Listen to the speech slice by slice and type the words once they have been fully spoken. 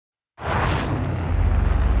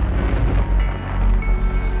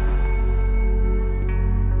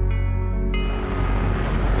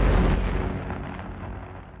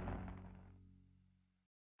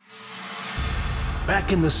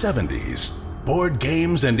Back in the 70s, board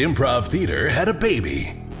games and improv theater had a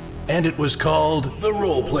baby, and it was called the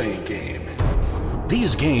role-playing game.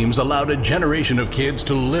 These games allowed a generation of kids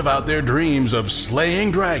to live out their dreams of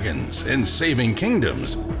slaying dragons and saving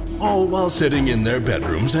kingdoms, all while sitting in their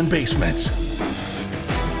bedrooms and basements.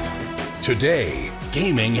 Today,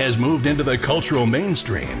 gaming has moved into the cultural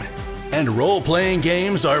mainstream, and role-playing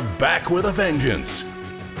games are back with a vengeance.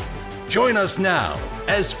 Join us now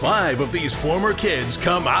as 5 of these former kids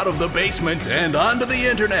come out of the basement and onto the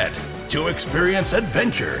internet to experience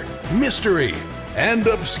adventure, mystery, and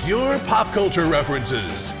obscure pop culture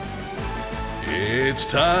references. It's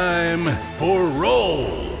time for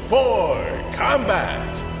Roll for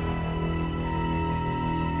Combat!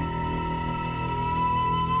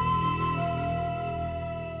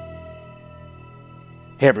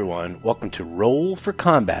 Hey everyone, welcome to Roll for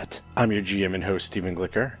Combat. I'm your GM and host, Stephen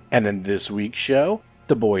Glicker, and in this week's show,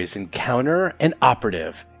 the boys encounter an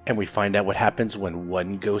operative, and we find out what happens when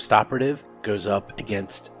one ghost operative goes up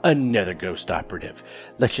against another ghost operative.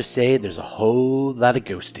 Let's just say there's a whole lot of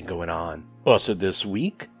ghosting going on. Also this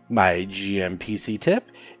week, my GM PC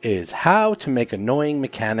tip is how to make annoying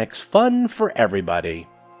mechanics fun for everybody.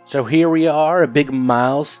 So here we are, a big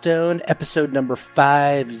milestone, episode number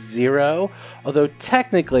 50, although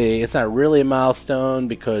technically it's not really a milestone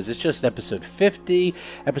because it's just episode 50.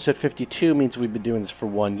 Episode 52 means we've been doing this for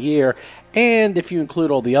 1 year, and if you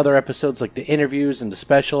include all the other episodes like the interviews and the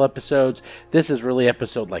special episodes, this is really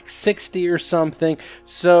episode like 60 or something.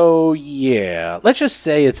 So yeah, let's just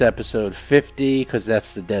say it's episode 50 because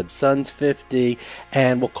that's the Dead Sons 50,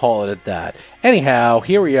 and we'll call it at that. Anyhow,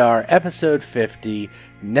 here we are, episode 50.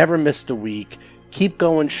 Never missed a week. Keep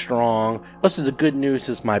going strong. Also, the good news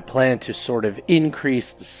is my plan to sort of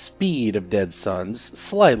increase the speed of Dead Sons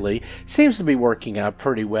slightly seems to be working out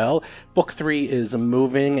pretty well. Book 3 is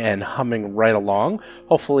moving and humming right along.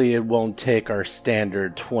 Hopefully it won't take our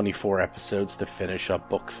standard 24 episodes to finish up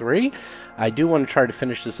Book 3. I do want to try to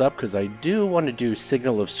finish this up because I do want to do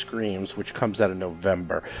Signal of Screams, which comes out in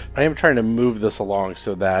November. I am trying to move this along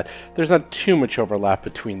so that there's not too much overlap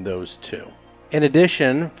between those two. In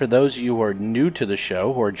addition, for those of you who are new to the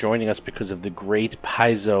show, who are joining us because of the great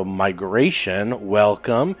Paizo migration,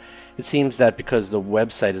 welcome. It seems that because the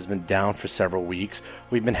website has been down for several weeks,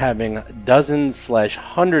 we've been having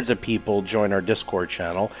dozens/hundreds of people join our Discord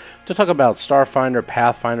channel to talk about Starfinder,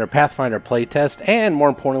 Pathfinder playtest, and more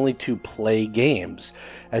importantly, to play games.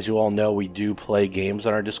 As you all know, we do play games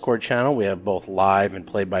on our Discord channel. We have both live and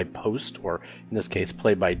play-by-post, or in this case,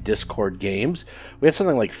 play-by-Discord games. We have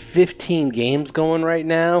something like 15 games going right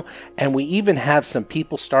now, and we even have some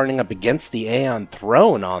people starting up Against the Aeon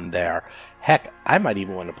Throne on there. Heck, I might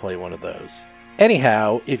even want to play one of those.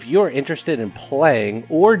 Anyhow, if you're interested in playing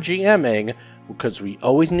or GMing, because we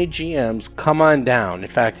always need GMs, come on down. In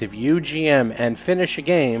fact, if you GM and finish a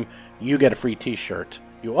game, you get a free t-shirt.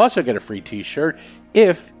 You also get a free t-shirt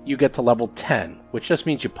if you get to level 10, which just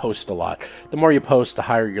means you post a lot. The more you post, the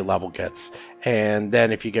higher your level gets. And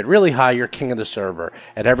then if you get really high, you're king of the server,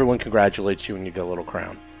 and everyone congratulates you and you get a little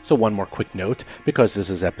crown. So one more quick note, because this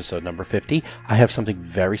is episode number 50, I have something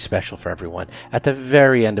very special for everyone at the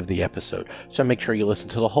very end of the episode. So make sure you listen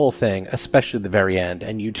to the whole thing, especially the very end,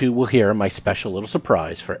 and you too will hear my special little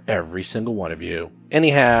surprise for every single one of you.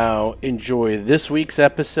 Anyhow, enjoy this week's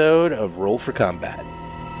episode of Roll for Combat.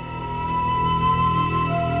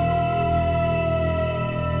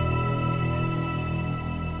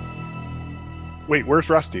 Wait, where's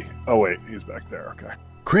Rusty? Oh, wait, he's back there. Okay.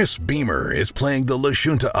 Chris Beamer is playing the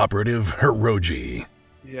Lashunta operative Hirogi.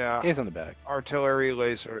 Yeah. He's in the back. Artillery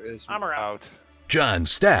laser is out. John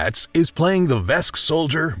Statz is playing the Vesk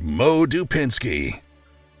soldier Mo Dupinsky.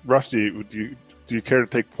 Rusty, do you care to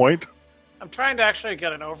take point? I'm trying to actually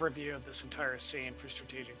get an overview of this entire scene for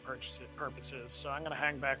strategic purposes, so I'm going to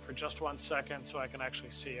hang back for just 1 second so I can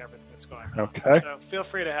actually see everything that's going on. Okay. So feel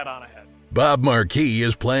free to head on ahead. Bob Marquis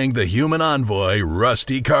is playing the human envoy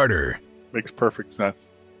Rusty Carter. Makes perfect sense.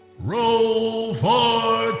 Roll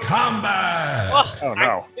for combat! Oh,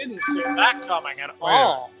 no. I didn't see that coming at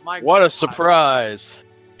all. What a surprise!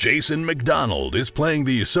 Jason McDonald is playing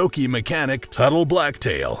the Isoki mechanic Tuttle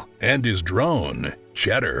Blacktail and his drone,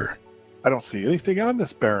 Cheddar. I don't see anything on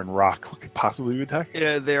this barren rock. What could possibly be attacking?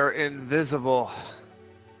 Yeah, they're invisible.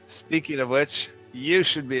 Speaking of which, you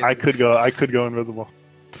should be. I could go invisible.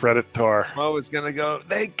 Predator. Mo is gonna go.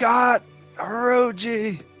 They got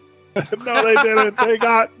Hirogi. No, they didn't. They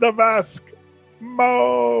got the mask.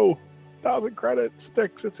 Mo. 1,000 credit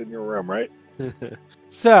sticks. It's in your room, right?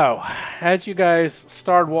 So, as you guys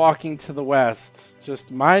start walking to the west, just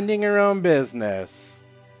minding your own business,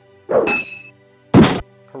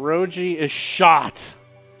 Hirogi is shot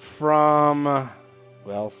from,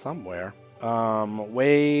 well, somewhere.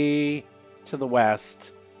 Way to the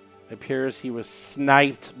west. It appears he was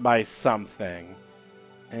sniped by something.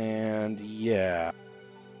 And yeah.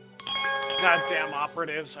 Goddamn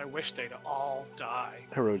operatives, I wish they'd all die.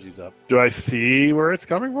 Hirogi's up. Do I see where it's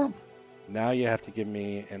coming from? Now you have to give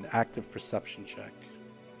me an active perception check.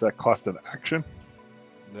 Does that cost an action?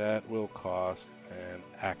 That will cost an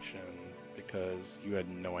action because you had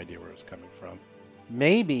no idea where it was coming from.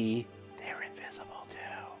 Maybe they're invisible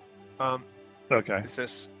too. Okay. Is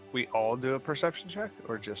this we all do a perception check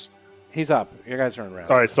or just? He's up. You guys are in rounds.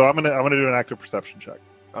 All right, so I'm gonna do an active perception check.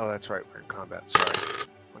 Oh, that's right. We're in combat. Sorry.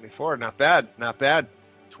 24. Not bad. Not bad.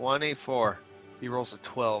 24. He rolls a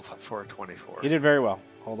 12 for a 24. You did very well.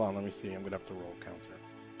 Hold on, let me see. I'm gonna have to roll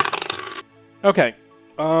counter. Okay.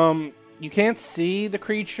 You can't see the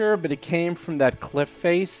creature, but it came from that cliff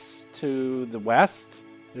face to the west.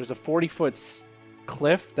 There's a 40-foot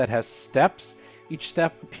cliff that has steps. Each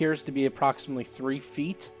step appears to be approximately 3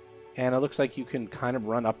 feet, and it looks like you can kind of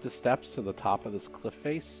run up the steps to the top of this cliff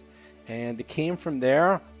face. And it came from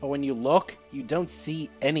there, but when you look, you don't see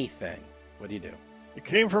anything. What do you do? It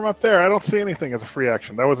came from up there. I don't see anything as a free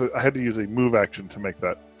action. I had to use a move action to make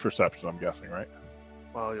that perception, I'm guessing, right?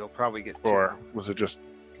 Well, you'll probably get two. Or was it just,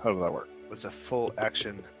 how did that work? It was a full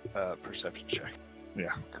action perception check.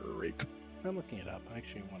 Yeah, great. I'm looking it up. I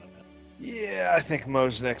actually want to know. Yeah, I think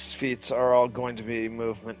Mo's next feats are all going to be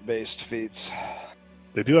movement-based feats.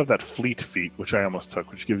 They do have that fleet feat, which I almost took,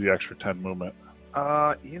 which gives you extra 10 movement.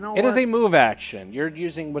 You know It what? is a move action. You're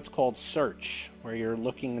using what's called search, where you're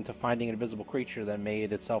looking into finding an invisible creature that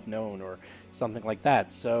made itself known or something like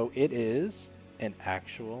that. So it is an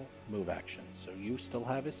actual move action. So you still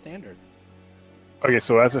have a standard. Okay,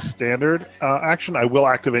 so as a standard action, I will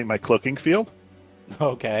activate my cloaking field.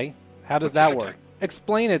 Okay. How does that work?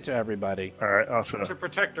 Explain it to everybody. All right, also To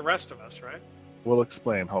protect the rest of us, right? we'll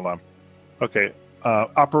explain. Hold on. Okay,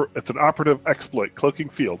 it's an operative exploit, cloaking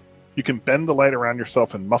field. You can bend the light around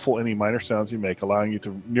yourself and muffle any minor sounds you make, allowing you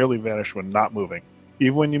to nearly vanish when not moving.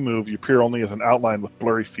 Even when you move, you appear only as an outline with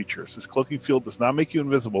blurry features. This cloaking field does not make you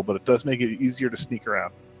invisible, but it does make it easier to sneak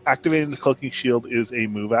around. Activating the cloaking shield is a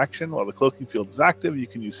move action. While the cloaking field is active, you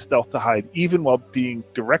can use stealth to hide even while being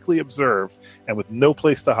directly observed and with no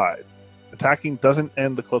place to hide. Attacking doesn't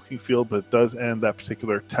end the cloaking field, but it does end that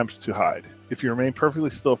particular attempt to hide. If you remain perfectly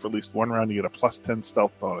still for at least one round, you get a +10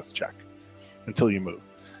 stealth bonus check until you move.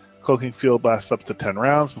 Cloaking field lasts up to 10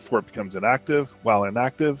 rounds before it becomes inactive. While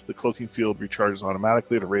inactive, the cloaking field recharges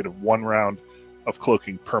automatically at a rate of 1 round of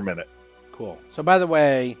cloaking per minute. Cool. So, by the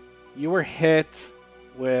way, you were hit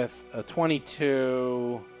with a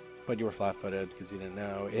 22, but you were flat-footed because you didn't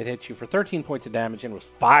know. It hit you for 13 points of damage and was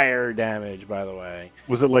fire damage, by the way.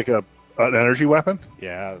 Was it like an energy weapon?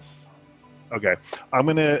 Yes. Okay. I'm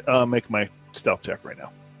going to make my stealth check right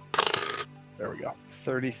now. There we go.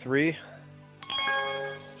 33.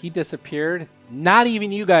 He disappeared. Not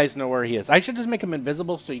even you guys know where he is. I should just make him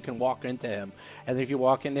invisible so you can walk into him. And if you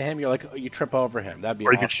walk into him, you're like, you trip over him. That'd be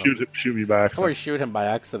Or you awesome. could shoot me by accident. Or you shoot him by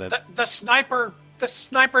accident. The sniper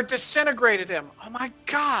disintegrated him. Oh my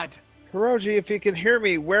god. Hirogi, if you can hear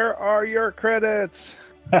me, where are your credits?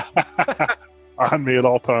 On me at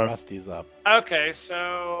all times. Rusty's up. Okay,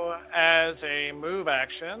 so as a move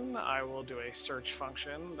action, I will do a search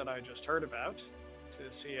function that I just heard about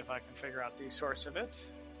to see if I can figure out the source of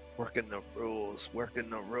it. Working the rules.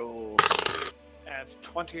 Adds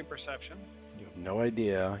 20 perception. You have no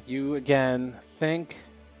idea. You, again, think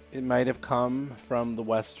it might have come from the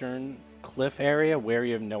western cliff area where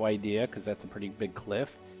you have no idea because that's a pretty big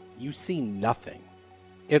cliff. You see nothing.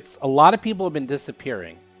 It's a lot of people have been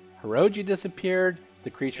disappearing. Hirogi disappeared.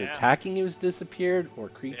 The creature attacking you has disappeared, or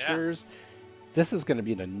creatures. This is going to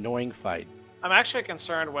be an annoying fight. I'm actually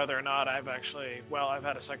concerned whether or not I've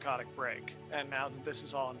had a psychotic break, and now that this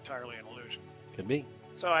is all entirely an illusion. Could be.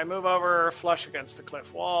 So I move over, flush against the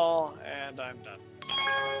cliff wall, and I'm done.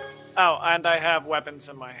 Oh, and I have weapons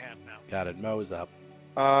in my hand now. Got it. Mo's up.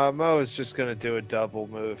 Mo is just going to do a double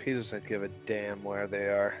move. He doesn't give a damn where they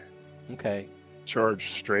are. Okay.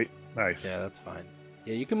 Charge straight. Nice. Yeah, that's fine.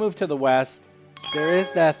 Yeah, you can move to the west. There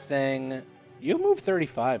is that thing. You move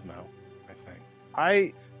 35, Mo, I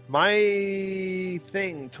think. My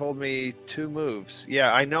thing told me 2 moves.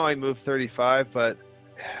 Yeah, I know I moved 35, but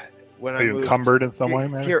when Are you encumbered in some way,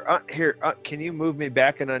 man? Here, can you move me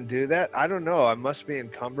back and undo that? I don't know. I must be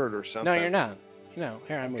encumbered or something. No, you're not. No,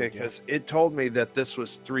 here, I moved Okay, you. because it told me that this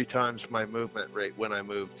was 3 times my movement rate when I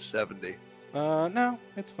moved 70. No,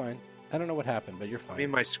 it's fine. I don't know what happened, but you're fine. I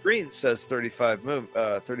mean, my screen says 35 move.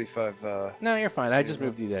 35. No, you're fine. I just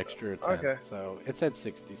moved you the extra 10. Okay. So it said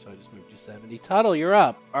 60, so I just moved you 70. Tuttle, you're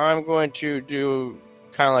up. I'm going to do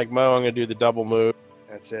kind of like Mo. I'm going to do the double move.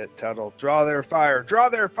 That's it. Tuttle. Draw their fire. Draw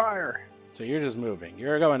their fire. So you're just moving.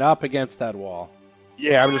 You're going up against that wall.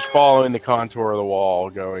 Yeah, I'm just following the contour of the wall,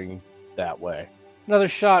 going that way. Another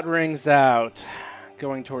shot rings out,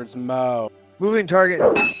 going towards Mo. Moving target.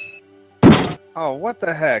 Oh, what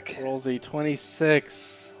the heck? Rolls a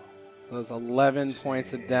 26. Does 11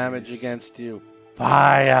 points of damage against you.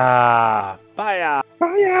 Fire! Fire!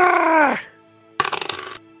 Fire!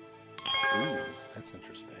 Ooh, that's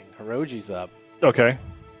interesting. Hirogi's up. Okay.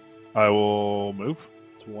 I will move.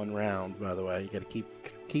 It's one round, by the way. You got to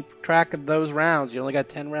keep track of those rounds. You only got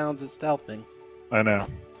 10 rounds of stealthing. I know.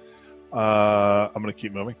 I'm going to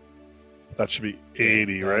keep moving. That should be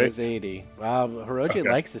 80, right? That is 80. Wow, Hirogi Okay.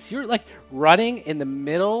 likes this. You're like running in the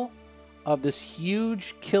middle of this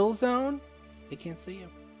huge kill zone. They can't see you.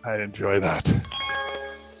 I enjoy that.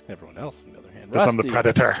 Everyone else, on the other hand. Because I'm the Rusty.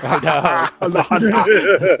 predator. I know. I'm the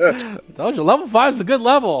hunter. I told you, level 5 is a good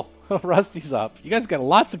level. Rusty's up. You guys got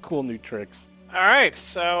lots of cool new tricks. All right,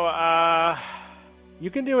 so You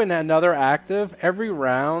can do another active. Every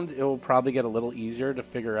round, it will probably get a little easier to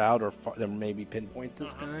figure out or maybe pinpoint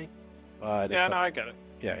this guy. But yeah, no, I get it.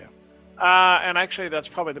 Yeah. And actually, that's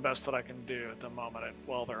probably the best that I can do at the moment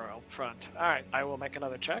while they're out front. All right, I will make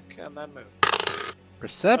another check and then move.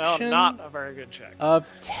 Perception Well, not a very good check. of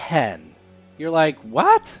 10. You're like,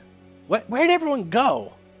 what? Where'd everyone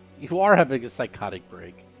go? You are having a psychotic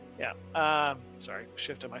break. Yeah. Sorry,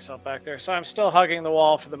 shifted myself back there. So I'm still hugging the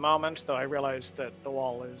wall for the moment, though I realize that the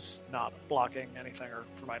wall is not blocking anything or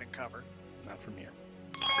providing cover. Not from here.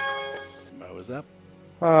 Mo is up.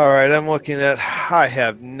 All right, I'm looking at. I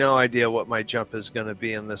have no idea what my jump is going to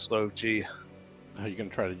be in this low G. Are you going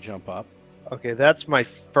to try to jump up? Okay, that's my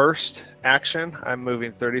first action. I'm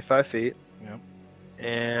moving 35 feet. Yep.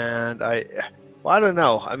 And I don't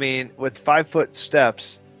know. I mean, with 5-foot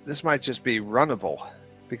steps, this might just be runnable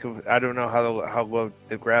because I don't know how low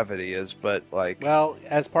the gravity is, but like. Well,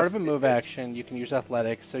 as part of a move action, you can use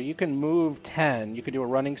athletics. So you can move 10. You could do a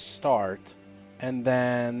running start, and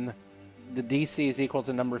then the DC is equal to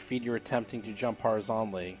the number of feet you're attempting to jump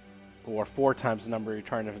horizontally, or 4 times the number you're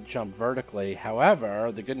trying to jump vertically.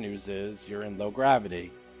 However, the good news is you're in low gravity.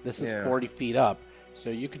 This is 40 feet up, so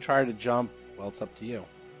you could try to jump. Well, it's up to you.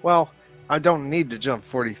 Well, I don't need to jump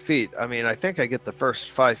 40 feet. I mean, I think I get the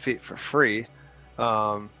first 5 feet for free.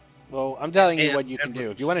 Well, I'm telling you what you can do.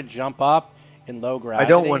 If you want to jump up in low gravity, I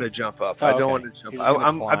don't want to jump up. Oh, I don't okay. want to jump You're up. just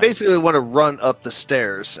gonna I climb. basically want to run up the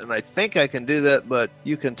stairs, and I think I can do that, but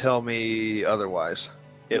you can tell me otherwise.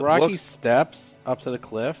 The It rocky looks steps up to the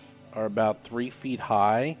cliff are about 3 feet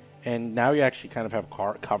high, and now you actually kind of have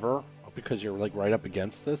cover because you're like right up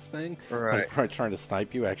against this thing. right. Like, trying to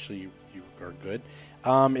snipe you. Actually, you are good.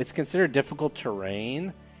 It's considered difficult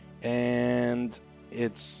terrain, and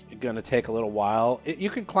it's going to take a little while. You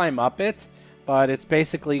can climb up it, but it's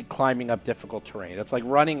basically climbing up difficult terrain. It's like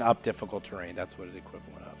running up difficult terrain. That's what it's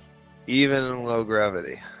equivalent of. Even in low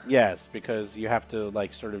gravity. Yes, because you have to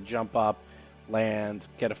like sort of jump up, land,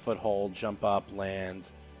 get a foothold, jump up, land.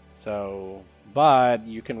 So, but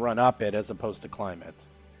you can run up it as opposed to climb it.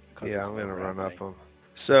 'cause Yeah, it's I'm going to low run gravity. up them.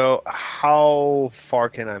 So, how far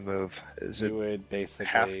can I move? Is You it would basically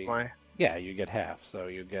half my? Yeah, you get half, so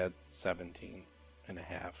you get 17 and a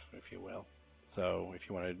half, if you will. So if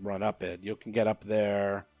you want to run up it, you can get up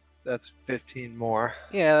there. That's 15 more.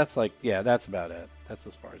 Yeah, that's about it. That's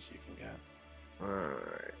as far as you can get.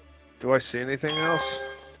 Alright. Do I see anything else?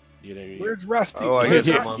 You know, Where's Rusty? Oh, I You- guess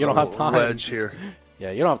you- I'm on you don't the have time. ledge here.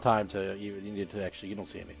 Yeah, you don't have time to. You need to actually. You don't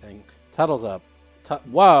see anything. Tuttle's up.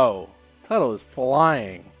 Whoa! Tuttle is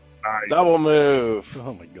flying. Double move.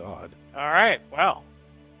 Oh my god! All right, well,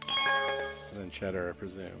 And then Cheddar, I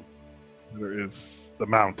presume. There is the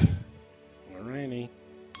mount. Alrighty.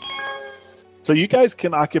 So you guys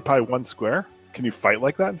can occupy one square? Can you fight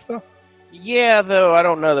like that and stuff? Yeah, though I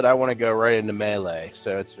don't know that I want to go right into melee.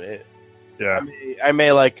 So Yeah. I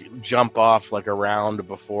may like jump off like a round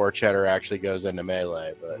before Cheddar actually goes into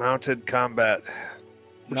melee, but Mounted combat.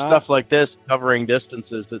 for Not- stuff like this, covering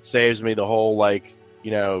distances, that saves me the whole like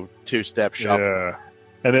 2-step shuffle. Yeah.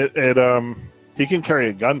 And he can carry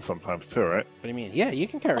a gun sometimes too, right? What do you mean? Yeah, you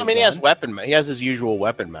can carry. I mean, a gun. he has his usual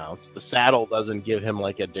weapon mounts. The saddle doesn't give him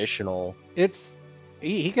like additional. It's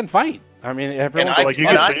he can fight. I mean, And everyone's I- like, you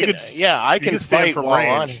and can- I you can- can- yeah, I you can can stand fight from while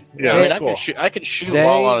on. range. Yeah, Yeah, I mean, that's cool. I can shoot They-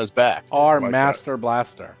 while on his back. are Like master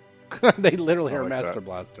blaster. They literally I are like Master that.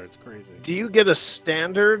 Blaster. It's crazy. Do you get a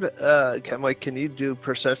standard? Can you do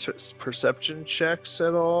perception checks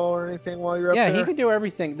at all or anything while you're up Yeah, there? he can do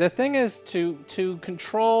everything. The thing is to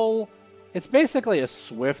control. It's basically a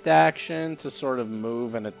swift action to sort of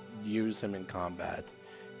move and use him in combat.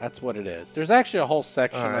 That's what it is. There's actually a whole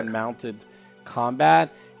section All right. on mounted combat,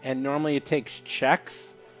 and normally it takes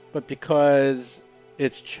checks, but because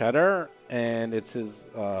it's Cheddar and it's his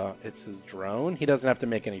drone, he doesn't have to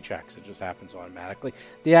make any checks. It just happens automatically.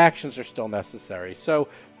 The actions are still necessary. So,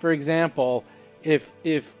 for example, if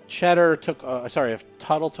Tuttle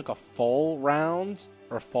took a full round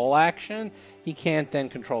or full action, he can't then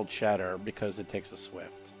control Cheddar because it takes a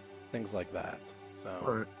swift. Things like that. So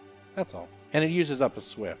Right. that's all. And it uses up a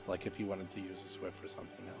swift, like if you wanted to use a swift for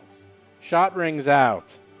something else. Shot rings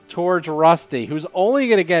out towards Rusty, who's only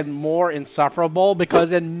going to get more insufferable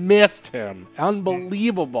because it missed him.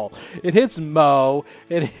 Unbelievable. It hits Mo,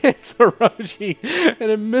 it hits Hirogi,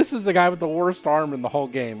 and it misses the guy with the worst arm in the whole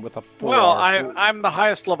game with a 4. Well, I'm the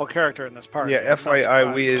highest level character in this party. Yeah, I'm not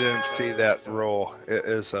FYI, we surprised. didn't see that roll. It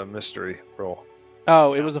is a mystery roll.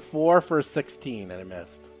 Oh, it was a 4 for a 16, and it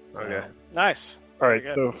missed. So- Okay. Nice. All right,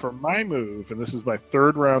 Very so for my move, and this is my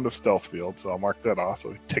 3rd round of stealth field, so I'll mark that off. So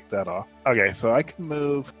we tick that off. Okay, so I can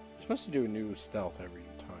move. You're supposed to do a new stealth every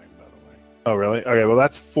time, by the way. Oh, really? Okay, well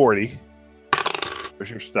that's 40.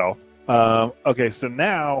 There's your stealth. Okay, so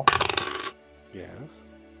now Yes.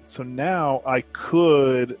 I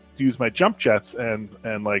could use my jump jets and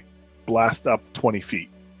like blast up 20 feet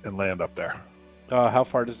and land up there. How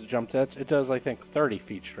far does the jump jet? It does, I think, 30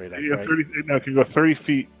 feet straight up. Yeah, Right? 30. No, it can go 30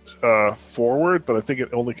 feet forward, but I think it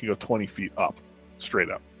only can go 20 feet up, straight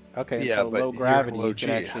up. Okay, and Yeah, so but low you're gravity, low you G.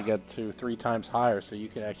 can actually get to 3 times higher, so you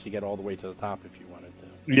can actually get all the way to the top if you wanted to.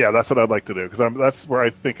 Yeah, that's what I'd like to do because that's where I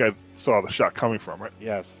think I saw the shot coming from. Right,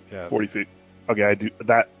 Yes. 40 feet. Okay, I do.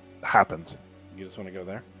 That happens. You just want to go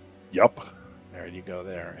there? Yup. There, you go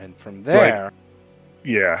there. And from I- there...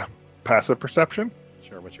 Yeah. Passive perception.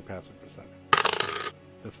 Sure, what's your passive perception?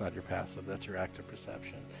 That's not your passive, that's your active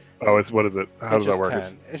perception. Oh, it's what is it? How It's does just that work?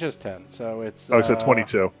 10. It's just 10, so it's... Oh, it's at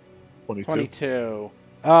 22. 22.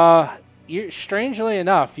 22. Strangely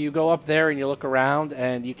enough, you go up there and you look around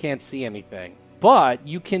and you can't see anything. But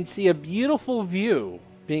you can see a beautiful view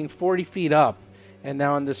being 40 feet up and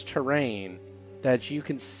now in this terrain that you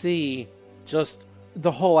can see just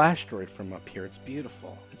the whole asteroid from up here. It's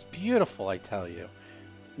beautiful. It's beautiful, I tell you.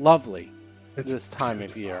 Lovely It's this time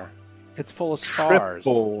of beautiful. year. It's full of stars.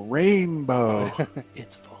 Triple rainbow.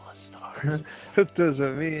 It's full of stars. What does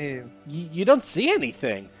it mean? You don't see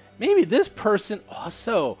anything. Maybe this person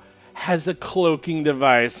also has a cloaking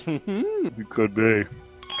device. It could be.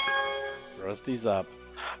 Rusty's up.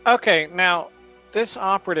 Okay, now this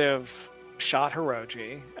operative shot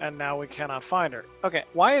Hirogi, and now we cannot find her. Okay,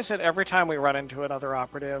 why is it every time we run into another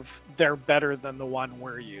operative, they're better than the one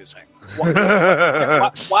we're using? When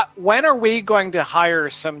are we going to hire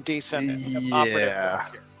some decent operative? Yeah.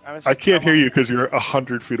 I can't hear you because you're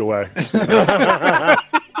 100 feet away.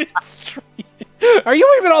 Are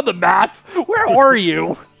you even on the map? Where are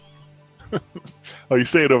you? Oh, you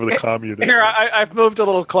say it over the comm unit. Here, I've moved a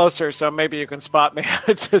little closer, so maybe you can spot me at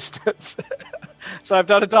a distance. So I've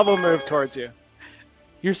done a double move towards you.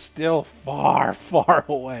 You're still far, far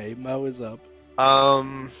away. Mo is up.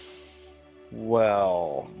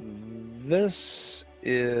 Well, this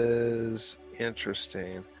is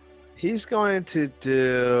interesting. He's going to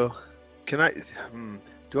do. Can I?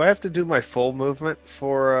 Do I have to do my full movement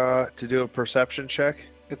for to do a perception check?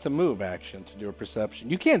 It's a move action to do a perception.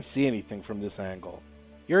 You can't see anything from this angle.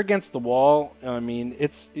 You're against the wall. I mean,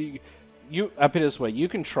 it's you up it this way. You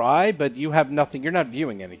can try, but you have nothing. You're not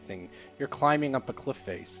viewing anything. You're climbing up a cliff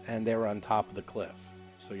face, and they're on top of the cliff,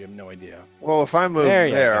 so you have no idea. Well, if I move There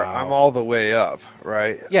you there, go. I'm all the way up,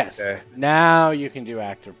 right? Yes. Okay. Now you can do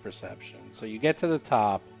active perception. So you get to the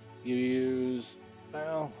top. You use,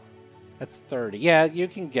 well, that's 30. Yeah, you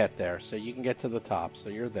can get there. So you can get to the top. So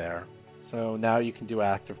you're there. So now you can do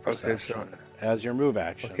active perception Okay, as your move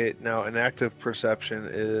action. Okay, now an active perception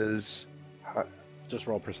is. Just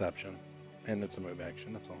roll perception. And it's a move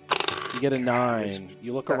action. That's all. You get a 9.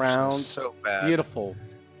 You look Perception's around. So bad. Beautiful.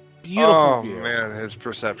 Beautiful Oh view. man, his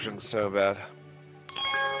perception's so bad.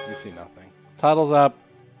 You see nothing. Tuttle's up.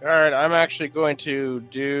 All right, I'm actually going to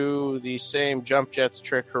do the same jump jets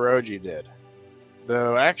trick Hirogi did.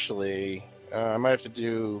 Though, actually, I might have to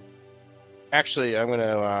do... Actually, I'm going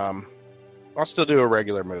to... I'll still do a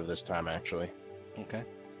regular move this time, actually. Okay.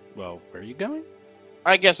 Well, where are you going?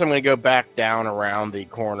 I guess I'm going to go back down around the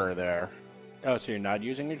corner there. Oh, so you're not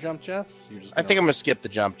using your jump jets? You're just I think I'm going to skip the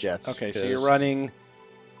jump jets. Okay, so 'cause-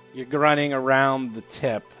 you're running around the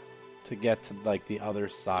tip to get to like the other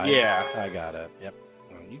side. Yeah. I got it. Yep.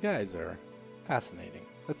 Well, you guys are fascinating.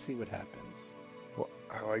 Let's see what happens. Well,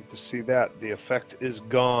 I like to see that. The effect is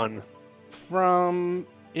gone. From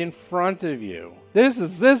in front of you. This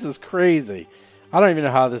is crazy. I don't even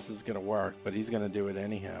know how this is going to work, but he's going to do it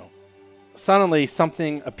anyhow. Suddenly,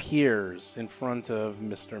 something appears in front of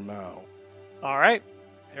Mr. Mo. All right,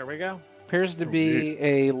 here we go. Appears to be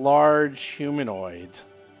a large humanoid.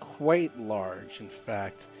 Quite large, in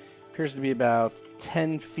fact. Appears to be about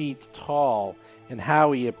 10 feet tall. And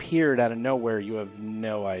how he appeared out of nowhere, you have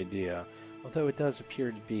no idea. Although it does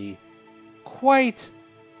appear to be quite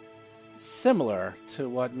similar to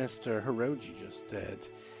what Mr. Hirogi just did.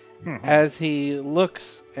 As he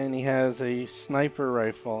looks and he has a sniper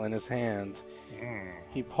rifle in his hand,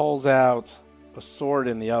 he pulls out a sword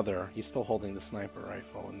in the other. He's still holding the sniper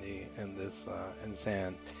rifle in his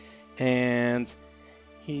hand, and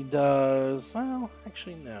he does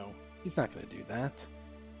actually no. He's not going to do that.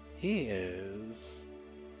 He is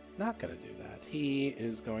not going to do that. He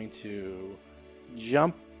is going to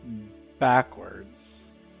jump backwards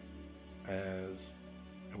as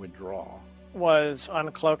a withdrawal. Was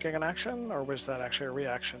uncloaking an action, or was that actually a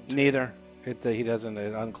reaction? Neither. He doesn't.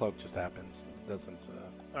 Uncloak just happens. It doesn't.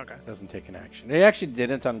 Okay. Doesn't take an action. He actually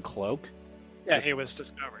didn't uncloak. Yeah, he was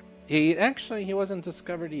discovered. He wasn't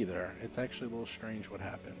discovered either. It's actually a little strange what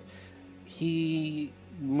happened. He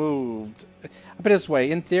moved. I'll put it this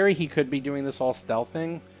way. In theory, he could be doing this all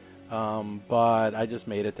stealthing, but I just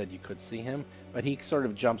made it that you could see him. But he sort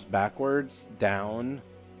of jumps backwards down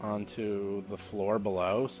onto the floor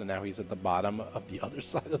below, so now he's at the bottom of the other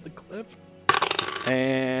side of the cliff.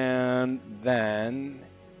 And then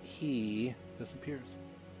he disappears.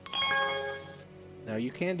 Now you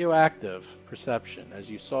can do active perception, as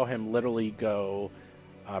you saw him literally go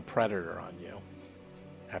predator on you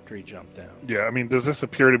after he jumped down. Yeah, I mean, does this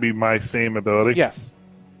appear to be my same ability? Yes.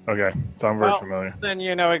 Okay, so I'm very familiar. Then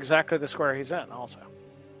you know exactly the square he's in also.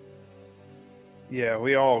 Yeah,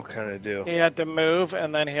 we all kind of do. He had to move,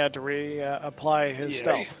 and then he had to reapply his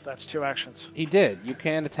stealth. That's 2 actions. He did. You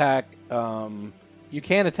can attack. You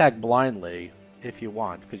can attack blindly if you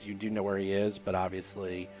want, because you do know where he is. But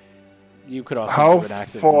obviously, you could also How do an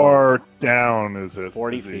active far move. down is it?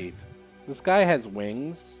 40 Is he- feet. This guy has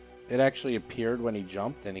wings. It actually appeared when he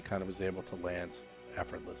jumped, and he kind of was able to land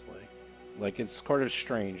effortlessly. Like, it's sort of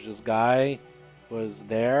strange. This guy was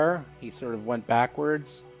there. He sort of went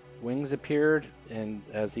backwards. Wings appeared, and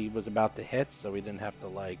as he was about to hit, so he didn't have to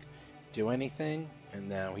like do anything, and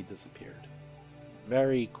now he disappeared.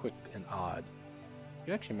 Very quick and odd.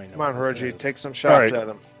 You actually might know. Come on, what this Hirogi, is. take some shots All at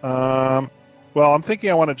him. Well, I'm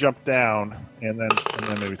thinking I want to jump down and then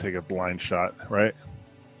maybe take a blind shot, right?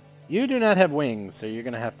 You do not have wings, so you're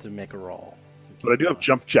going to have to make a roll. So But I do have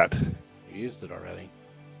jump jet. You used it already.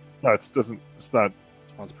 No, it's not.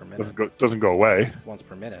 It's once per minute. Doesn't go away. It's once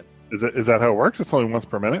per minute. Is that how it works? It's only once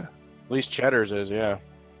per minute. At least Cheddar's is, yeah.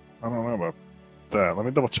 I don't know about that. Let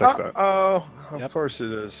me double check that. Oh, of Yep. course it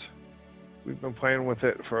is. We've been playing with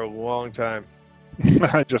it for a long time.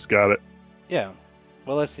 I just got it. Yeah.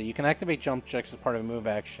 Well, let's see. You can activate jump checks as part of a move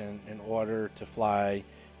action in order to fly. You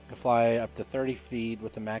can fly up to 30 feet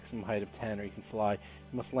with a maximum height of 10, or you can fly. You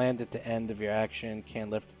must land at the end of your action. Can't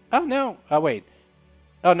lift. Oh, no. Oh, wait.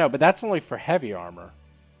 Oh, no, but that's only for heavy armor.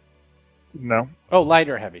 No. Oh,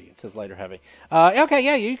 lighter heavy. It says lighter heavy. Okay,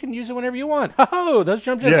 yeah, you can use it whenever you want. Oh, those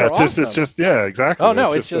jump jets Yeah, are it's awesome. just yeah, exactly. Oh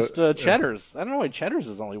no, it's just yeah. Cheddar's. I don't know why Cheddar's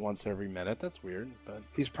is only once every minute. That's weird, but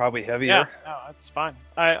He's probably heavier. Yeah, no, it's fine.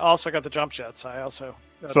 I also got the jump jets. I also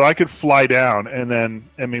got So I could fly down, and then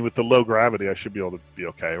I mean, with the low gravity, I should be able to be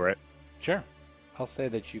okay, right? sure. I'll say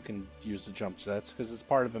that you can use the jump jets because it's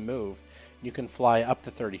part of a move. You can fly up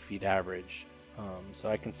to 30 feet average, so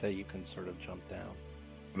I can say you can sort of jump down.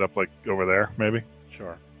 Up like over there, maybe.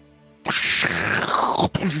 Sure.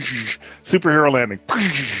 Superhero landing.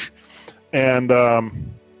 And I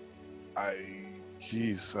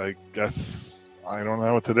guess I don't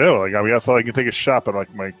know what to do. Like I guess I can take a shot, but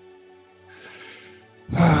like my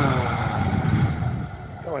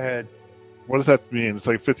Go ahead. what does that mean? It's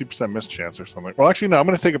like 50% mischance or something. Well, actually, no. I'm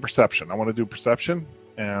going to take a perception. I want to do perception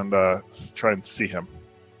and try and see him.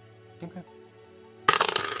 Okay.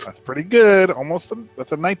 That's pretty good.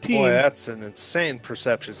 That's a 19. Boy, that's an insane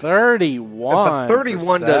perception. 31. If a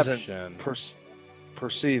 31 perception. doesn't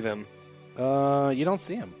perceive him. You don't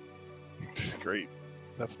see him. Great.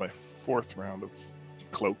 That's my 4th round of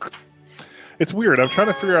cloak. It's weird. I'm trying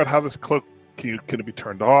to figure out how this cloak can it be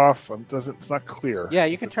turned off. It's not clear. Yeah,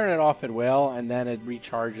 you can turn it off at will, and then it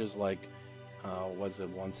recharges like Was it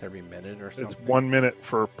once every minute or something? It's 1 minute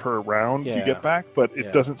per round you Yeah. get back, but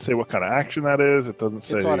it doesn't say what kind of action that is. It doesn't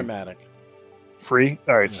say It's automatic. free.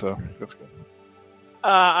 All right, Yeah, so free. that's good.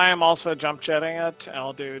 I am also jump jetting it.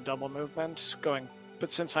 I'll do double movement going,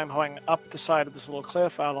 but since I'm going up the side of this little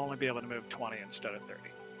cliff, I'll only be able to move 20 instead of 30.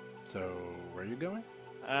 So where are you going?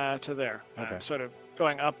 To there. Okay. I'm sort of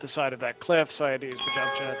going up the side of that cliff, so I had to use the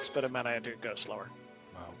jump jets, but it meant I had to go slower.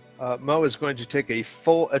 Wow. Mo is going to take a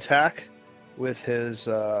full attack with his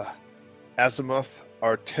azimuth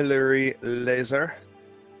artillery laser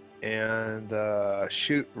and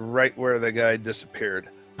shoot right where the guy disappeared.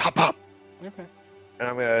 Pop, pop! Okay. And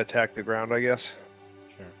I'm going to attack the ground, I guess.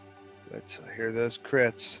 Sure. Let's hear those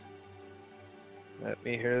crits. Let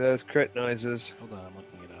me hear those crit noises. Hold on, I'm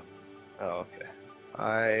looking it up. Oh, okay.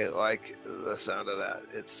 I like the sound of that.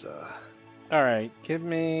 It's All right, give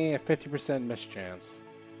me a 50% mischance.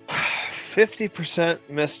 50%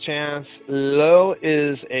 mischance. Low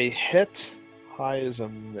is a hit. High is a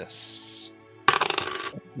miss.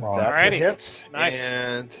 Wow. That's a Alrighty. hit. Nice.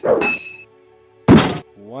 And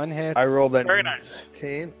One hit. I rolled a Very nice.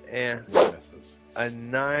 19 and misses. a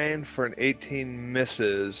 9 for an 18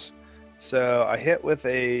 misses. So I hit with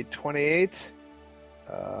a 28.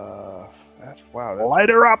 That's Light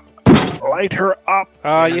her up! Light her up!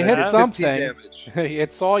 You hit 15 something. damage.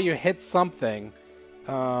 It's all you hit something.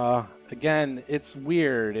 Again, it's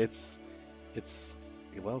weird. It's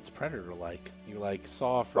predator-like. You like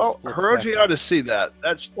saw for a Well, split Hirogi second. ought to see that.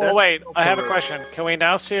 That's Well, wait, no I have a predator. question. Can we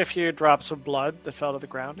now see a few drops of blood that fell to the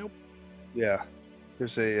ground? Nope. Yeah,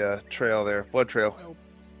 there's a trail there, blood trail.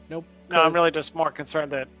 Nope. No, I'm really just more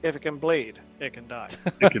concerned that if it can bleed, it can die.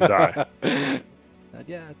 It can die. Not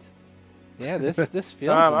yet. Yeah, this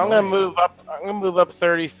feels. I'm gonna annoying. move up. I'm gonna move up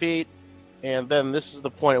 30 feet, and then this is the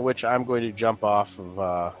point at which I'm going to jump off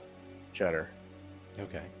of Cheddar.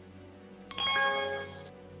 Okay.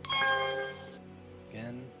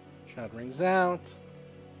 Again, shot rings out.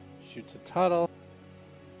 Shoots a Tuttle.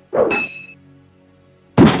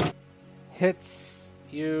 Hits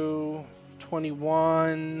you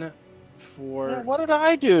 21 for What did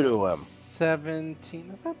I do to him?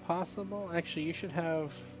 17. Is that possible? Actually, you should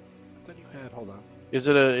have. I thought you had. Hold on. Is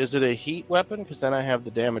it a heat weapon? Because then I have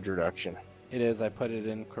the damage reduction. It is. I put it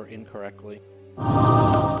in incorrectly.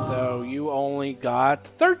 So you only got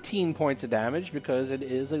 13 points of damage because it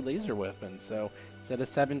is a laser weapon. So instead of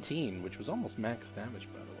 17, which was almost max damage,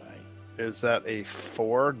 by the way. Is that a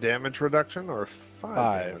 4 damage reduction or 5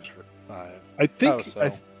 5. damage? 5. I think Oh, so-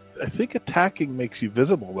 I think attacking makes you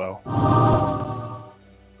visible though,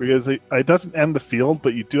 because it doesn't end the field,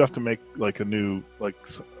 but you do have to make like a new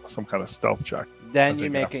some kind of stealth check. Then I you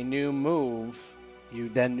think, make a new move. You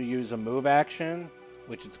then use a move action,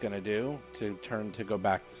 which it's going to do to turn to go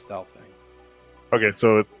back to stealthing. Okay,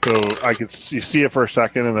 so you see it for a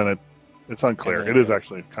second, and then it's unclear. And then It it is goes.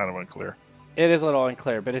 actually kind of unclear. It is a little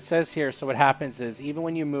unclear, but it says here, so what happens is, even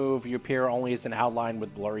when you move, you appear only as an outline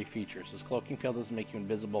with blurry features. This cloaking field doesn't make you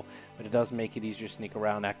invisible, but it does make it easier to sneak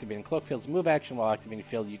around. Activating cloak field's move action. While activating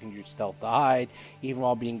field, you can use stealth to hide, even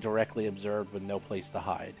while being directly observed with no place to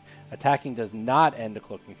hide. Attacking does not end a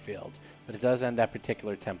cloaking field, but it does end that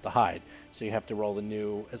particular attempt to hide. So you have to roll a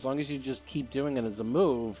new, as long as you just keep doing it as a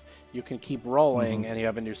move, you can keep rolling, and you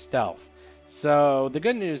have a new stealth. So the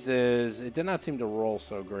good news is it did not seem to roll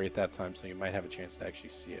so great that time, so you might have a chance to actually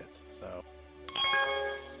see it. So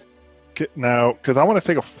Now, because I want to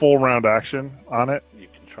take a full round action on it. you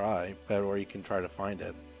can try, or you can try to find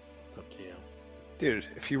it. It's up to you. Dude,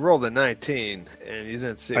 if you rolled a 19 and you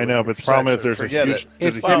didn't see it, I know, with but the your problem is perception, there's a forget huge. it.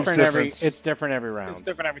 There's It's a huge different every. difference. It's different every round. It's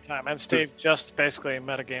different every time. And Steve just basically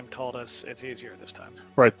metagame told us it's easier this time.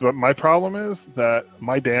 Right, but my problem is that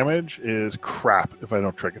my damage is crap if I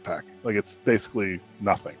don't trick attack. Like it's basically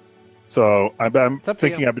nothing. So I'm It's up to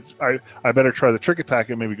thinking I better try the trick attack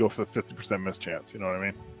and maybe go for the 50% mischance. You know what I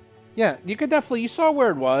mean? Yeah, you could definitely. You saw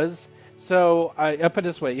where it was. So I put it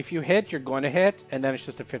this way: if you hit, you're going to hit, and then it's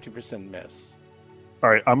just a 50% miss. All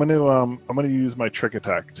right, I'm gonna use my trick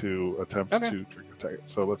attack to attempt Okay. to trick attack it.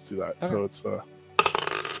 So let's do that. Okay. So it's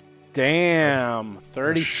Damn, should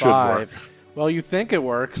 35. work. Well, you think it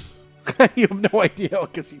works. You have no idea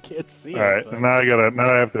because you can't see all right. it. And now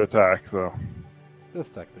I have to attack. So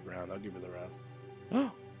Just attack the ground. I'll give you the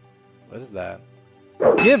rest. What is that?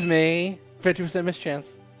 Give me 50%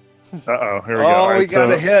 mischance. here we go. Oh, All right, we got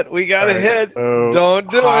so- a hit. We got a all right, hit. so Don't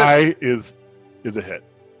do it. high is a hit.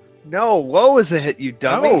 No, low is a hit, you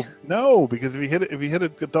dummy. No, because if you hit a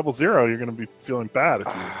double zero, you're gonna be feeling bad if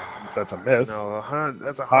that's a miss. No,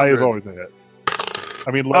 that's a High is 100. always a hit.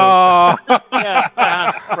 I mean, low. Oh,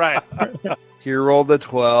 Yeah, right. You rolled a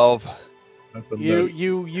 12. That's a You miss.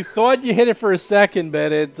 you thought you hit it for a second,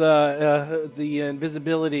 but it's the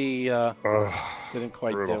invisibility didn't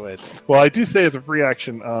quite brutal. do it. Well, I do say as a free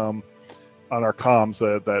action on our comms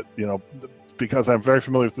that because I'm very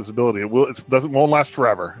familiar with this ability, won't last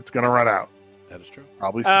forever. It's going to run out. That is true.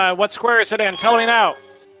 Probably. What square is it in? Tell me now.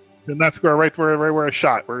 In that square, right where I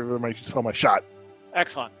shot, where I saw my shot.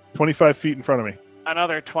 Excellent. 25 feet in front of me.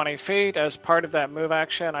 Another 20 feet. As part of that move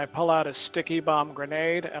action, I pull out a sticky bomb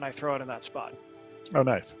grenade and I throw it in that spot. Oh,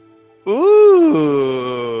 nice.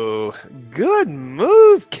 Ooh, good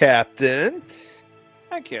move, Captain.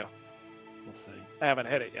 Thank you. We'll see. I haven't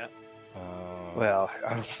hit it yet. Well,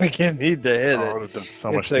 I don't think you need to hit Oh, it it. would have done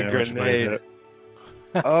so much It's a damage if I had grenade. hit.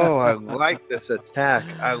 Oh, I like this attack.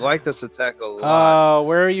 I like this attack a lot.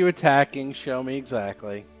 Where are you attacking? Show me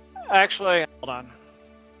exactly. Actually, hold on.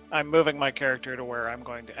 I'm moving my character to where I'm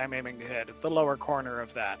aiming to hit at the lower corner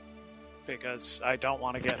of that because I don't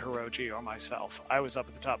want to get Hirogi or myself. I was up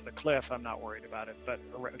at the top of the cliff. I'm not worried about it, but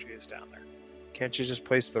Hirogi is down there. Can't you just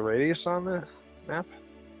place the radius on the map?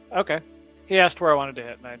 Okay. He asked where I wanted to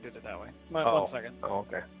hit, and I did it that way. One second. Oh,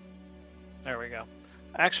 okay. There we go.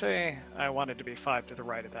 Actually, I wanted to be 5 to the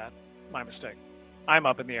right of that. My mistake. I'm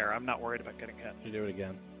up in the air. I'm not worried about getting hit. You do it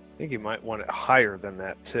again. I think you might want it higher than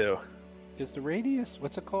that, too. Is the radius?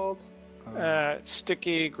 What's it called?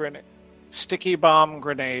 Sticky bomb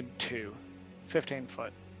grenade 2. 15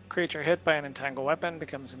 foot. Creature hit by an entangle weapon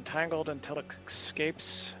becomes entangled until it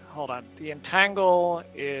escapes. Hold on. The entangle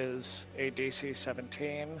is a DC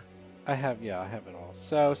 17. I have it all.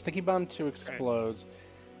 So sticky bomb 2 explodes.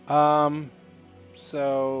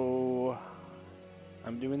 So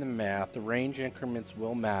I'm doing the math. The range increments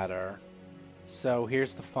will matter. So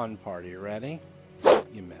here's the fun part. Are you ready?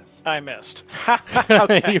 You missed. I missed.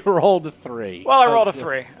 Okay. You rolled a 3. Well, I rolled a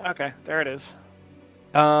 3. Okay, there it is.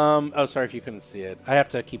 Oh, sorry if you couldn't see it. I have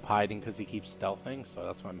to keep hiding because he keeps stealthing, so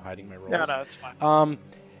that's why I'm hiding my rolls. No, it's fine.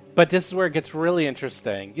 But this is where it gets really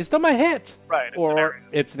interesting. You still might hit. Right,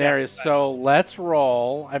 It's an area. So let's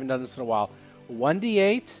roll. I haven't done this in a while.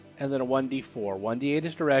 1d8 and then a 1d4. 1d8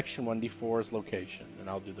 is direction, 1d4 is location, and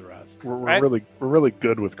I'll do the rest. We're really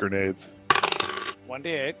good with grenades.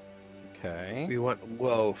 1d8. Okay. We went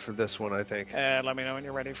low for this one, I think. And let me know when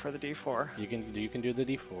you're ready for the d4. You can do the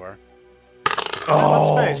d4.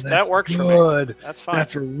 Space. That works for me. That's fine.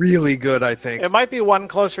 That's really good, I think. It might be one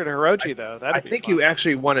closer to Hirogi, though. I think you fun.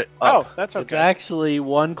 actually want it up. Oh, that's okay. It's actually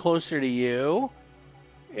one closer to you.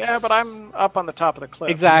 Yeah, but I'm up on the top of the cliff.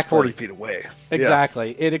 Exactly. It's 40 feet away.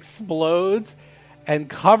 Exactly. It explodes and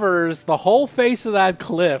covers the whole face of that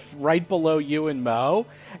cliff right below you and Mo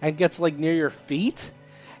and gets like near your feet.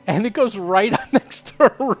 And it goes right up next to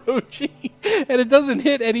Hirogi. And it doesn't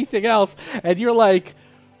hit anything else. And you're like,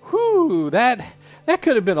 whew, that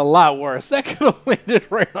could have been a lot worse. That could have landed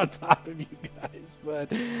right on top of you guys.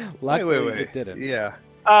 But luckily it didn't. Yeah.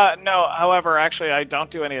 No, however, actually, I don't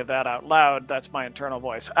do any of that out loud. That's my internal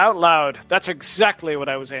voice. Out loud, that's exactly what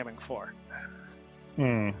I was aiming for.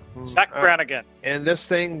 Zach Brannigan. And this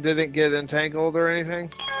thing didn't get entangled or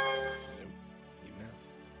anything? You missed.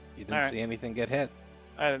 You didn't see anything get hit.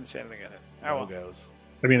 I didn't see anything in it. How goes?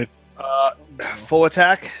 I mean, full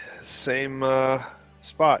attack, same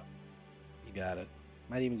spot. You got it.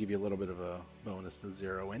 Might even give you a little bit of a bonus to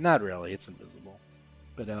zero in. Not really. It's invisible.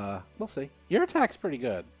 But we'll see. Your attack's pretty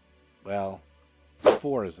good. Well,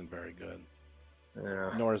 4 isn't very good.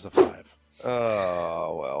 Yeah. Nor is a 5.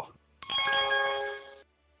 Oh, well.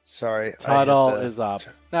 Sorry. Tuttle is up.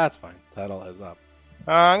 That's fine. Tuttle is up.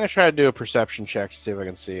 I'm going to try to do a perception check to see if I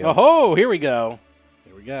can see him. Oh, here we go.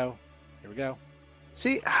 Here we go. Here we go.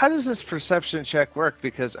 See, how does this perception check work?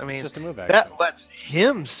 Because, I mean, It's just a move action. that lets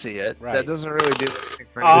him see it. Right. That doesn't really do anything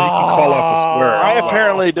for you can call out the square. I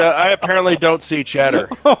apparently don't see Cheddar.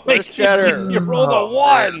 Where's Cheddar? You rolled a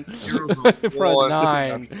 1 man. for a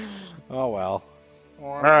 9. Oh, well.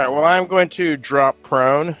 All right, well, I'm going to drop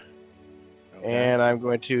prone, Okay. and I'm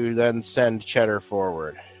going to then send Cheddar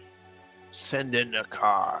forward. Send in the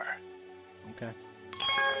car. Okay.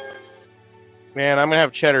 Man, I'm going to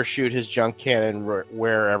have Cheddar shoot his junk cannon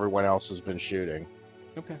where everyone else has been shooting.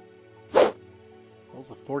 Okay. Rolls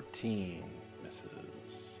a 14.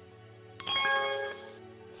 Misses.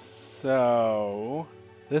 So,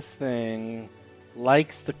 this thing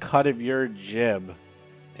likes the cut of your jib.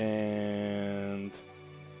 And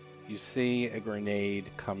you see a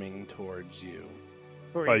grenade coming towards you.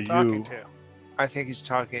 Who are By you talking you. to? I think he's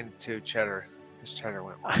talking to Cheddar. His Cheddar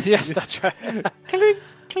went. Yes, that's right. Clink,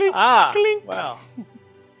 clink, clink. Well.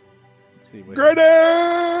 Let's see what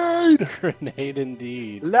Grenade! Grenade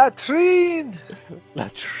indeed. Latrine!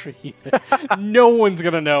 Latrine. No one's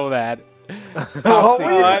going to know that. Oh,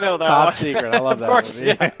 secret. I know that Top one. secret. I love Of that course,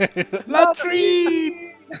 movie.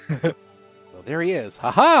 Latrine! Well, there he is.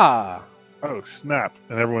 Ha-ha! Oh, snap.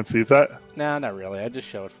 And everyone sees that? No, not really. I just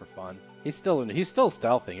show it for fun. He's still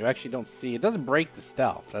stealthing. You actually don't see. It doesn't break the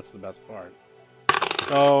stealth. That's the best part.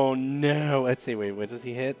 Oh, no. Let's see. Wait, what does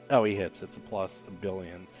he hit? Oh, he hits. It's a plus a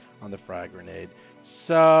billion on the frag grenade.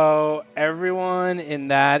 So everyone in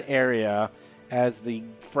that area, as the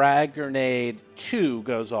frag grenade 2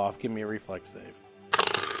 goes off, give me a reflex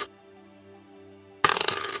save.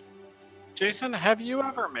 Jason, have you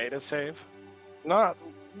ever made a save? Not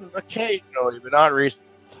occasionally, but not recently.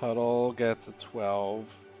 Tuttle gets a 12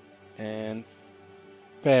 and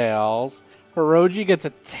fails. Hirogi gets a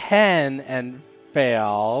 10 and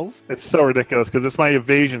fails. It's so ridiculous because it's my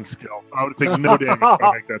evasion skill. I would take no damage if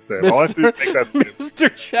I make that save. All I have to do is make that save.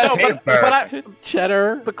 Mr. Cheddar.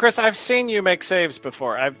 Cheddar. But Chris, I've seen you make saves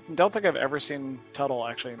before. I don't think I've ever seen Tuttle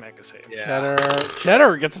actually make a save. Yeah.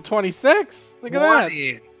 Cheddar gets a 26. Look at that.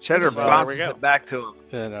 20. Cheddar Well, bounces there we go. it back to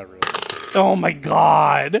him. Not really. Oh my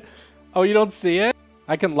god. Oh, you don't see it?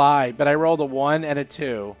 I can lie, but I rolled a 1 and a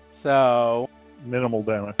 2. So Minimal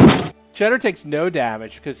damage. Cheddar takes no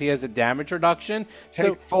damage because he has a damage reduction. So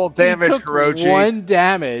Take full damage, he took Hirogi. 1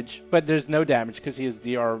 damage, but there's no damage because he has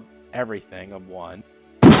DR everything of 1.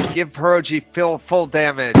 Give Hirogi full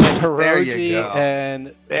damage. And There you Hirogi go.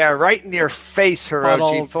 and Yeah, right in your face, Hirogi.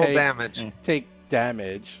 Tuttle Full take- damage. take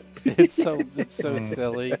damage. It's so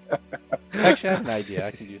silly. Actually, I have an idea.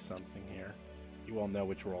 I can do something here. You won't know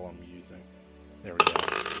which roll I'm using. There we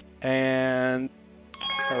go. And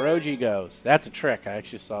Hirogi goes. That's a trick. I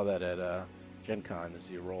actually saw that at Gen Con.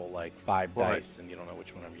 Is you roll like 5 Right. dice and you don't know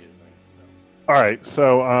which one I'm using. All right,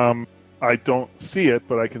 so I don't see it,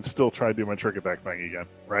 but I can still try to do my trick attack thing again,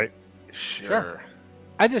 right? Sure.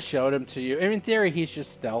 I just showed him to you. I mean, in theory, he's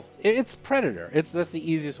just stealth. It's Predator. That's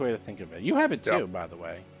the easiest way to think of it. You have it too, Yep. by the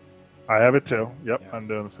way. I have it too. Yep, Yeah. I'm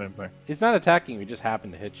doing the same thing. He's not attacking you. He just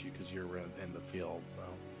happened to hit you because you're in the field. So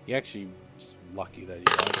he actually just lucky that he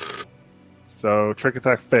got you. So trick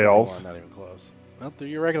attack Oh, fails. not even close. Not through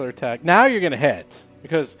your regular attack. Now you're gonna hit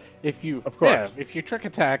because if you Of course. if you trick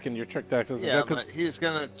attack and your trick attack doesn't Yeah, go, 'cause- but he's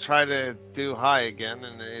gonna try to do high again,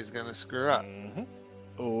 and then he's gonna screw up. Mhm.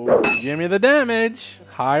 Oh, give me the damage,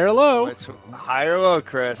 high or low. Which, high or low,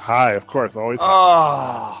 Chris? High, of course, always.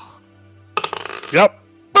 Oh, Yep.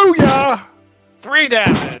 Booyah! 3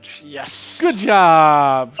 damage. Yes. Good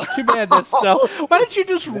job. Too bad that's still. Why don't you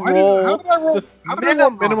just How roll? did I roll? the- How did I roll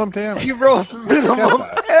minimum damage? he rolls minimum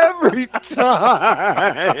every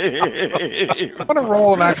time. I'm gonna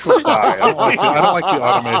roll an actual die. I don't like the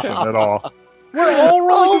automation at all. We're all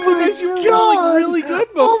rolling Oh my because you were God. rolling really good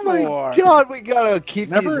before. Oh my God, we gotta keep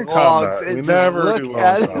Never these in logs combat. and We just never look do well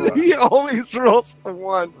at in it. combat. He always rolls a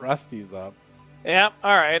 1. Rusty's up. Yep.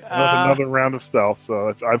 All right. That's another round of stealth.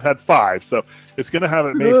 So I've had 5, so it's gonna have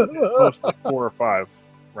it mostly 4 or 5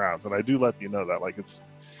 rounds, and I do let you know that. Like it's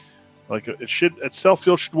like it should. Its stealth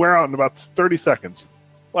field should wear out in about 30 seconds.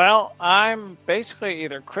 Well, I'm basically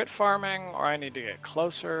either crit farming or I need to get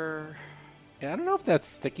closer. Yeah, I don't know if that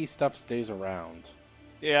sticky stuff stays around.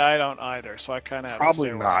 Yeah, I don't either, so I kind of have Probably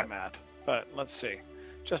to stay where not. I'm at. But let's see,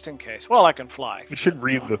 just in case. Well, I can fly. You should That's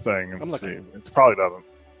read fine. the thing I'm and see. looking. It probably doesn't.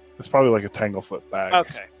 It's probably like a Tanglefoot bag.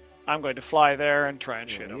 Okay, I'm going to fly there and try and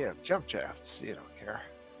shoot him. Yeah, jump jets. You don't care.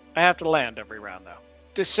 I have to land every round though.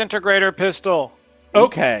 Disintegrator pistol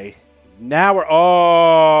Okay. Now we're.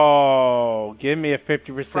 Oh, give me a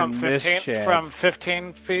 50% from miss 15 chance. from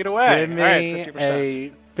 15 feet away. Give me All right,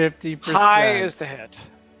 50%. a 50%. High is the hit.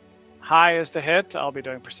 High is the hit. I'll be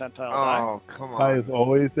doing percentile die. Oh, come High on. is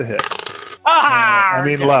always the hit. Ah! I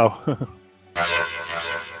mean low.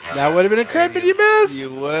 That would have been a crit, but you missed.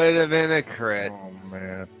 You would have been a crit. Oh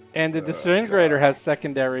man, And the disintegrator has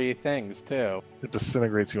secondary things too. it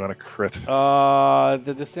disintegrates you on a crit.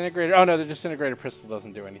 The disintegrator. Oh no, the disintegrator pistol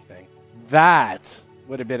doesn't do anything. That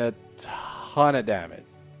would have been a ton of damage.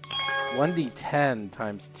 1d10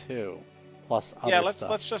 times 2 plus other Yeah, stuff.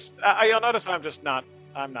 let's just. You'll notice I'm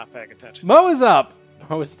not paying attention. Mo is up.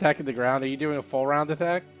 Mo is attacking the ground. Are you doing a full round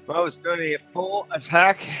attack? Mo's doing a full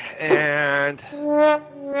attack, and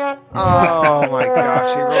oh my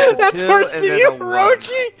gosh, he rolls a That's 2 worse and to then you, a 1.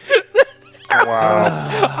 Hirogi.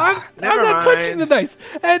 Wow. I'm Never not touching the mind. dice.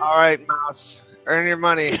 And All right, Mouse, earn your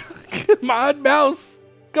money. come on, mouse.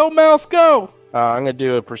 Go, mouse, go. I'm gonna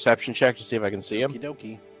do a perception check to see if I can see him.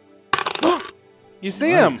 Okie dokie. You see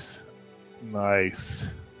him.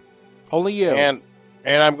 Nice. Only you.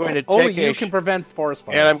 And I'm going to Only take you a can prevent forest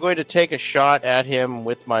fires. and I'm going to take a shot at him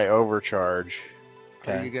with my overcharge.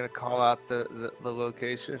 Are you Okay. gonna call out the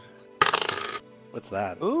location? What's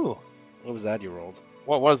that? Ooh, What was that you rolled?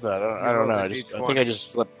 What was that? I don't know. rolled a I think D20. I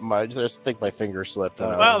just slipped my. I just think my finger slipped. and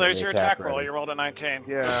I was Well, doing there's the your attack roll. ready. You rolled a 19.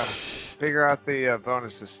 Yeah. Figure out the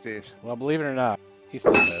bonuses, Steve. Well, believe it or not, he's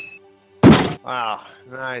still dead. Wow.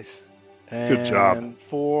 Nice. Good job. And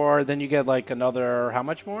then you get like another, how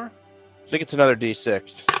much more? I think it's another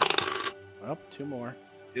D6. Oh, 2 more.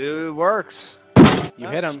 It works. You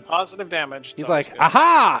hit That's him. positive damage. It's He's always like, good.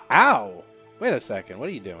 aha! Ow! Wait a second, what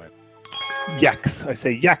are you doing? Yeks. I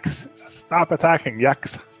say yeks. Stop attacking.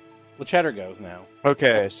 Yeks. Well, Cheddar goes now.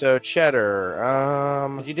 Okay, so Cheddar.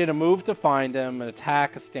 But you did a move to find him, an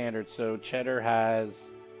attack, a standard, so Cheddar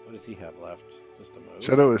has... What does he have left? Just a move?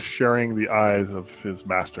 Shadow is sharing the eyes of his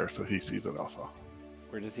master, so he sees it also.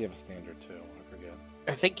 Or does he have a standard too? I forget.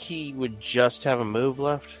 I think he would just have a move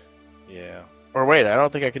left. Yeah. Or wait, I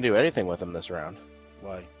don't think I can do anything with him this round.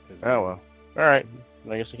 Why? 'Cause- Oh well. All right.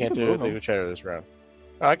 I guess I can't can do move anything him. with Cheddar this round.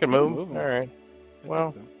 Oh, I can You can move. move him. All right. I think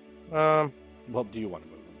Well, so. Well, do you want to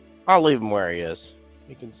move him? I'll leave him where he is.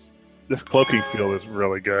 He can. This cloaking field is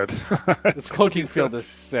really good. This cloaking field is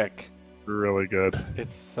sick. really good.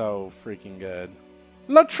 It's so freaking good.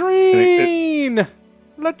 Latrine!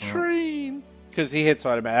 Latrine! Because he hits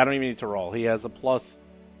automatic. I don't even need to roll. He has a plus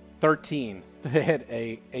 13 to hit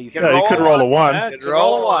a AC. Yeah, you could roll a 1. Yeah, Could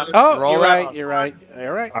roll a 1. Oh, Roll you're that right. plus You're one. right.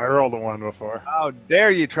 You're right. I rolled a 1 before. How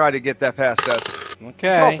dare you try to get that past us? Okay.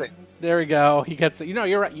 Insulting. There we go. He gets it. You know,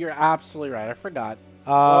 you're right. You're absolutely right. I forgot.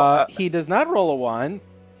 Well, He does not roll a 1.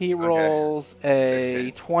 He rolls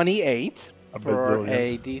a 16. 28 A for bazillion.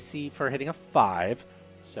 a DC for hitting a 5.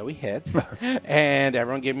 So he hits. And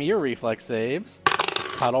everyone give me your reflex saves.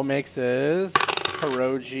 Tuttle makes his.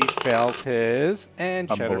 Hirogi fails his. And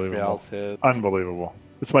Cheddar Unbelievable. fails his. Unbelievable.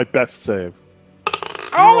 It's my best save.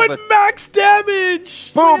 Oh, rolled and max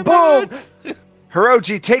damage! Boom, Look at boom! that!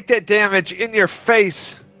 Hirogi, take that damage in your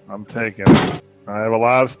face. I'm taking it. I have a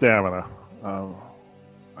lot of stamina.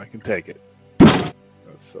 I can take it. That's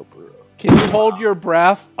so brutal. Can you hold your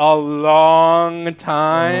breath a long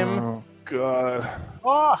time? Oh, God.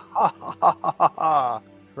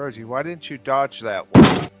 Hirogi, why didn't you dodge that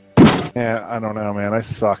one? Yeah, I don't know, man. I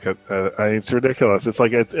suck at it's ridiculous. It's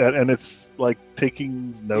like it's like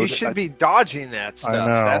taking You notice. should be dodging that stuff. I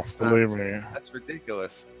know. That's believe not- me. That's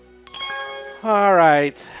ridiculous. All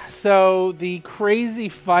right. So the crazy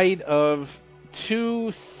fight of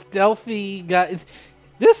 2 stealthy guys.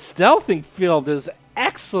 This stealthing field is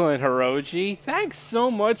excellent, Hirogi. Thanks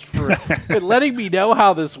so much for letting me know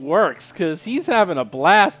how this works, because he's having a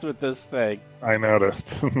blast with this thing. I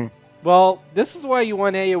noticed. Well, this is why you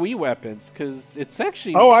want AoE weapons, because it's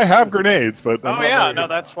actually... Oh, I have grenades, but I'm Oh not yeah, very no,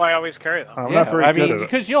 good. that's why I always carry them. I'm not very I good mean, at it.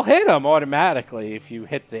 because you'll hit them automatically if you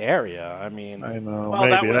hit the area. I mean... I know. Well,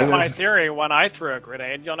 maybe. that was my is- theory when I threw a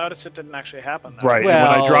grenade. You'll notice it didn't actually happen. That Right. way. when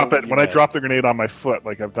I Well, drop it, you when I drop missed. the grenade on my foot,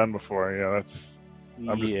 like I've done before, yeah, that's.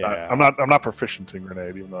 I'm just. yeah. I'm not proficient in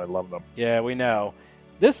grenade, even though I love them. Yeah, we know.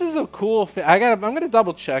 This is a cool. I'm gonna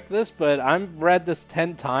double check this, but I've read this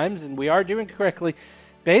 10 times, and we are doing it correctly.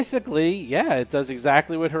 Basically, yeah, it does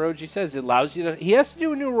exactly what Hirogi says. It allows you to. He has to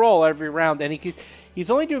do a new roll every round, and he's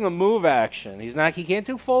only doing a move action. He can't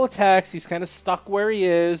do full attacks. He's kind of stuck where he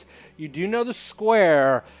is. You do know the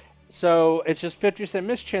square, so it's just 50%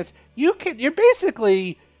 mischance. You're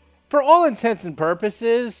basically, for all intents and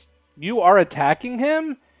purposes, you are attacking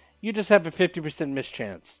him. You just have a 50%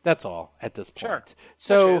 mischance. That's all at this point. Sure.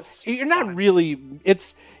 So Which is you're not fine. really.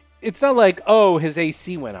 It's not like, oh, his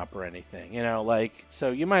AC went up or anything, like,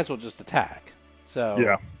 so you might as well just attack. So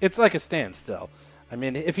Yeah. it's like a standstill. I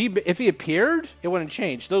mean, if he appeared, it wouldn't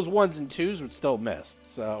change. Those 1s and 2s would still miss.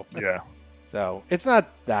 So Yeah. so it's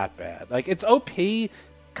not that bad. Like, it's OP,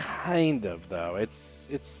 kind of, though. It's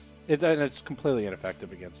completely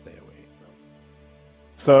ineffective against AoE.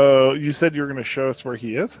 So you said you were going to show us where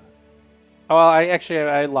he is? Oh,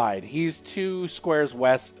 I lied. He's 2 squares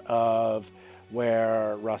west of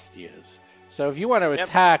where Rusty is. So if you want to Yep.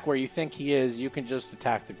 attack where you think he is, you can just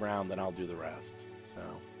attack the ground, then I'll do the rest. So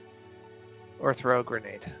Or throw a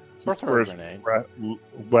grenade. or throw a Where's grenade.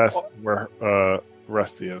 West, where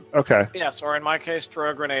Rusty is. Okay. Yes, or in my case,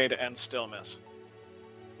 throw a grenade and still miss.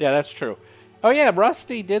 Yeah, that's true. Oh yeah,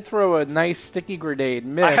 Rusty did throw a nice sticky grenade.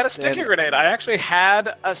 Missed, I had a sticky and, grenade. I actually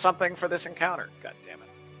had something for this encounter. God damn it.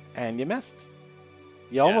 and you missed.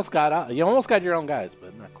 You almost got out. You almost got your own guys,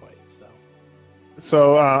 but not quite.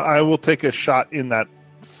 So I will take a shot in that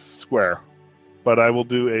square, but I will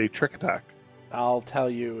do a trick attack. I'll tell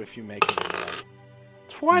you if you make it or not.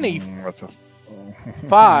 25. That's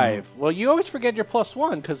a Well, you always forget your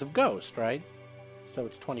 +1 because of Ghost, right? So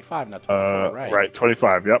it's 25, not 24, right? Right,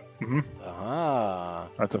 25. Yep. Ah.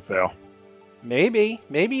 That's a fail. Maybe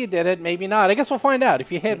you did it. Maybe not. I guess we'll find out.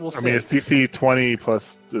 If you hit, we'll see. I mean, it's DC 20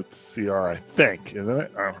 plus it's CR, I think, isn't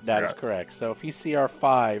it? That is correct. So if he's CR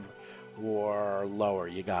 5 or lower,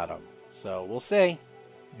 you got him. So we'll see.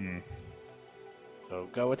 So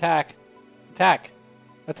go attack. Attack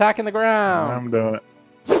in the ground. I'm doing it.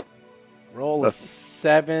 Roll a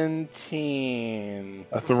 17.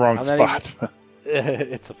 That's the wrong spot.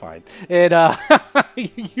 It's a fine. It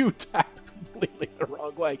you attacked completely the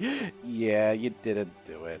wrong way. Yeah, you didn't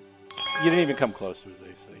do it. You didn't even come close to his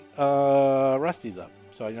AC. Rusty's up.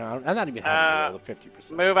 So I'm not even having to roll the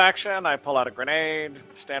 50%. Move action, I pull out a grenade.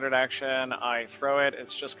 Standard action, I throw it.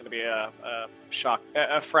 It's just going to be a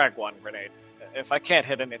frag one grenade. If I can't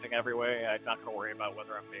hit anything every way, I'm not going to worry about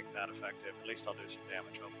whether I'm being that effective. At least I'll do some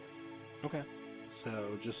damage, hopefully. Okay. So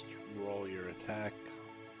just roll your attack.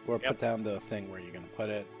 Or put down the thing where you're going to put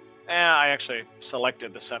it. I actually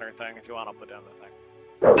selected the center thing. If you want, I'll put down the thing.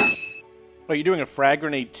 Oh, you're doing a frag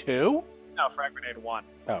grenade too? No, frag grenade 1.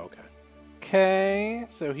 Oh, okay. Okay,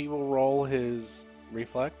 so he will roll his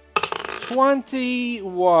reflex.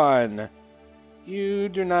 21. You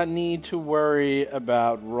do not need to worry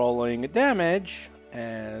about rolling damage,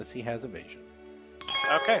 as he has evasion.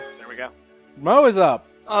 Okay, there we go. Mo is up.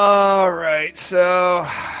 All right, so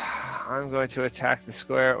I'm going to attack the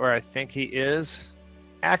square where I think he is.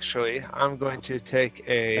 Actually, I'm going to take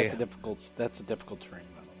a... That's a difficult terrain,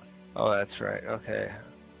 by the way. Oh, that's right. Okay.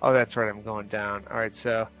 Oh, that's right. I'm going down. All right,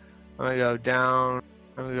 so I'm going to go down.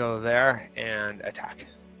 I'm going to go there and attack.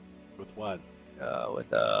 With what?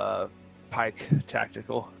 With a pike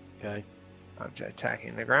tactical. Okay. I'm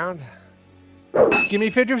attacking the ground. Give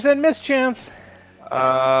me 50% miss chance.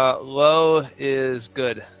 Low is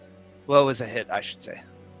good. Low is a hit, I should say.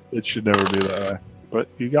 It should never be that way. But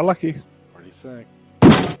you got lucky. 46.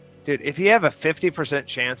 Dude, if you have a 50%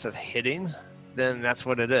 chance of hitting, then that's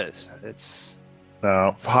what it is. It's...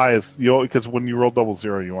 No, high is... Because when you roll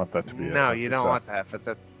 00, you want that to be No, a you success. don't want that,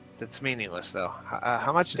 but that's meaningless, though.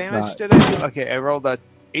 How much It's damage not. did I do? Okay, I rolled a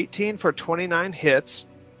 18 for 29 hits.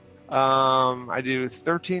 I do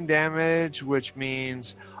 13 damage, which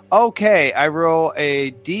means... Okay, I roll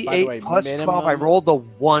a D8 By the way, plus 12. I rolled a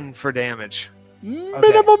 1 for damage.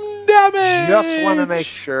 Minimum damage! Just want to make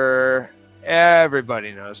sure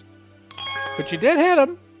everybody knows. But you did hit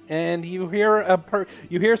him, and you hear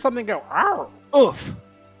you hear something go, "Ow!" Oof.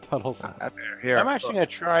 Tuttle's Here. I'm actually going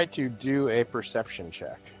to try to do a perception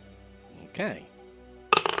check. Okay.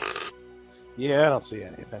 Yeah, I don't see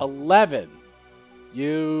anything. 11.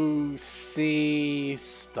 You see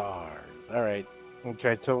stars. All right.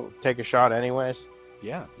 Okay, to take a shot anyways.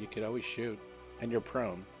 Yeah, you could always shoot. And you're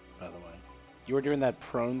prone, by the way. You were doing that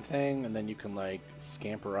prone thing, and then you can, like,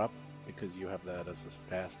 scamper up because you have that as a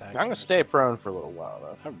fast action. I'm going to stay prone for a little while,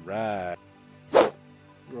 though. All right.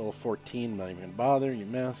 Roll a 14, not even going to bother. You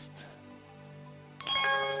missed.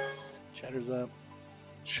 Cheddar's up.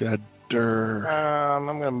 Cheddar. I'm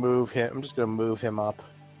going to move him. I'm just going to move him up.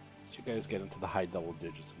 So you guys get into the high double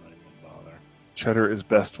digits and not even bother. Cheddar is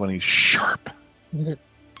best when he's sharp.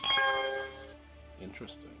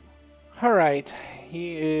 Interesting. All right.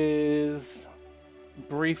 He is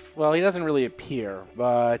brief. Well, he doesn't really appear,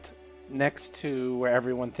 but next to where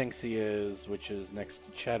everyone thinks he is, which is next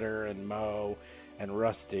to Cheddar and Mo and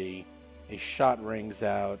Rusty, a shot rings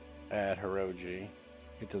out at Hirogi.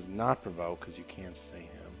 It does not provoke because you can't see him.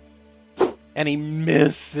 And he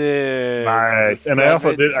misses. Nice. And I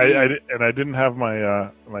also did. 17. I didn't have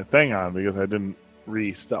my my thing on because I didn't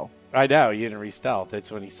re-stealth. I know, you didn't re-stealth.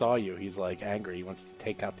 That's when he saw you. He's like angry. He wants to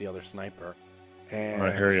take out the other sniper. And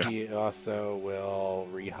I hear you. he also will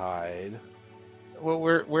re-hide. Well,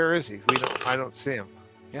 where is he? I don't see him.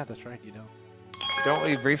 Yeah, that's right. You don't. Don't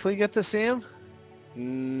we briefly get to see him?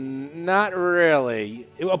 Not really.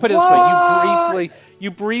 I'll put it this way: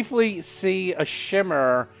 you briefly see a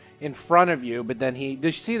shimmer in front of you, but then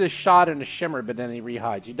you see the shot in the shimmer, but then he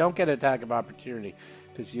re-hides. You don't get an attack of opportunity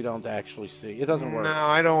because you don't actually see. It doesn't work. No,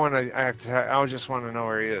 I don't want to act. I just want to know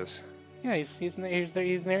where he is. Yeah, he's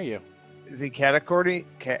near you. Is he catty corner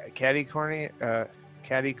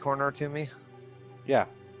to me? Yeah,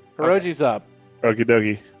 Hiroji's up. Okie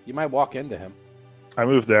dokie. You might walk into him. I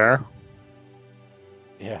moved there.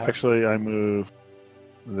 Yeah. Actually, I moved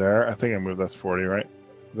there. I think I moved. That's 40, right?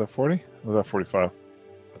 Is that 40? Or is that 45?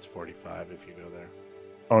 That's 45 if you go there.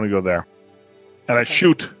 I want to go there. And I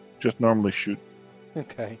shoot. Just normally shoot.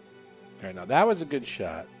 Okay. All right, now that was a good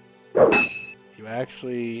shot. You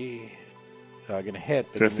actually are going to hit.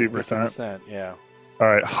 but 50%? 50%, yeah. All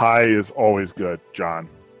right. High is always good, John.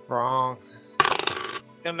 Wrong.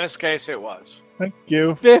 In this case, it was. Thank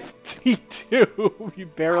you. 52. You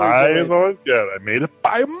barely High did is it. always good. I made it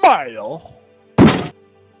by a mile.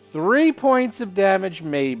 3 points of damage,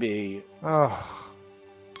 maybe. Oh.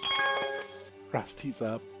 Rusty's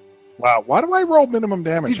up. Wow, why do I roll minimum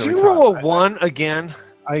damage? Did every you time? roll a 1 again?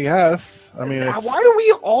 I guess. I mean, Why are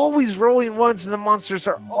we always rolling ones and the monsters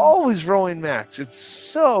are always rolling max? It's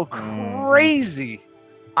so crazy.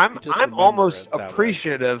 I'm just remember almost it that way.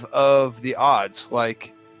 appreciative of the odds.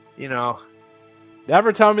 Like, you know.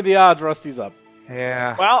 Never tell me the odds. Rusty's up.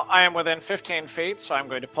 Yeah. Well, I am within 15 feet, so I'm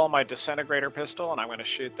going to pull my disintegrator pistol and I'm going to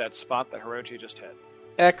shoot that spot that Hirogi just hit.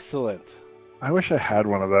 Excellent. I wish I had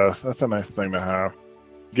one of those. That's a nice thing to have.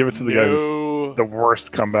 Give it to the guy who's the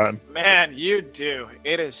worst combatant. Man, you do.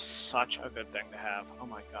 It is such a good thing to have. Oh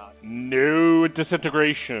my god. No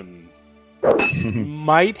disintegration.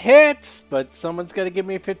 Might hit, but someone's got to give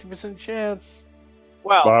me a 50% chance.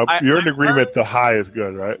 Well, Bob, you're in I agreement heard- the high is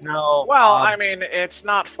good, right? No. Well, I mean, it's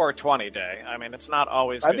not 420 day. I mean, it's not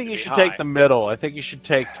always. I good think to you be should high. take the middle. I think you should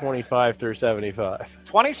take 25 through 75.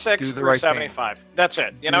 26 Do the through right thing. 75. That's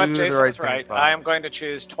it. You know what? Do the Jason's right thing, right. Bob. I am going to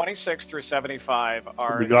choose 26 through 75.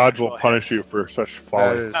 Are The gods will actual punish hits. you for such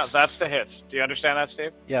folly. is- No, that's the hits. Do you understand that,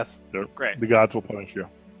 Steve? Yes. Great. The gods will punish you.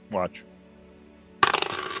 Watch.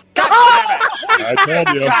 God damn it! I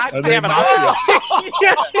told you. God And damn they it! mocked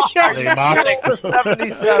you. They mocked you. the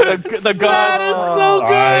 77. The gods, is so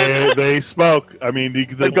good. They spoke. I mean, the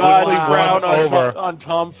the gods literally frown run over. on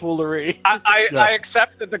tomfoolery. I Yeah.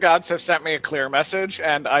 accept that the gods have sent me a clear message,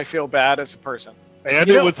 and I feel bad as a person. And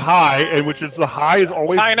You it know- was high, and which is the high is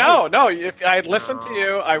always. I know. No, if I had listened to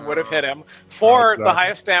you, I would have hit him for the Exactly.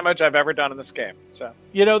 highest damage I've ever done in this game. So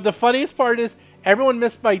You know, the funniest part is everyone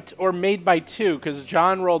missed by or made by 2 because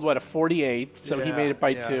John rolled a 48, so he Yeah, made it by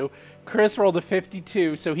yeah. 2. Chris rolled a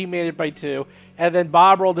 52, so he made it by 2, and then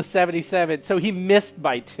Bob rolled a 77, so he missed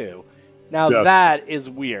by 2. Now Yeah. that is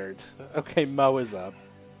weird. Okay, Mo is up.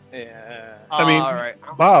 yeah. I mean, all right.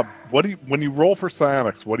 Bob, when you roll for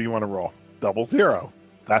psionics, what do you want to roll? 0.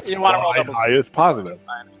 That's You wanna roll why double high zero. is positive.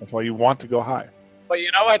 That's why you want to go high. But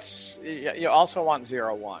you know what's you also want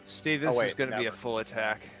 0-1. Steve, this Oh, is wait, going to be a never. full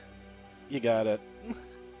attack. You got it.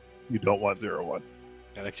 You don't want 0-1.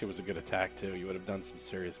 That actually was a good attack, too. You would have done some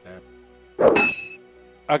serious damage.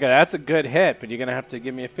 Okay, that's a good hit, but you're going to have to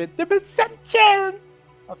give me a 50% chance.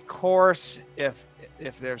 Of course, if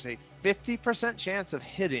there's a 50% chance of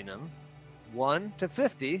hitting him, 1 to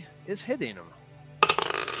 50 is hitting him.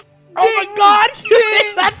 Oh my god! You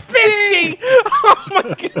hit that 50! Oh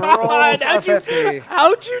my god! Rolls a 50.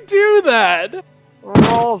 How'd you do that?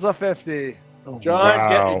 Rolls a 50. John,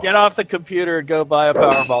 Wow. get off the computer and go buy a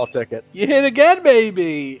Powerball ticket. You hit again,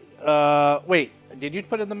 baby. Wait, did you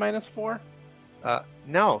put in the -4?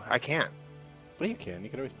 No, I can't. Well, you can. You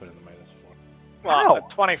can always put in the -4. Well, How? a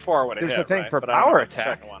 24 would have There's hit. a thing right? for But I don't power know the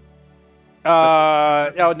second attack. one.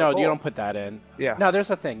 Oh no, you don't put that in. Yeah. No, there's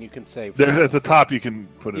a thing you can save. There's, at the top, you can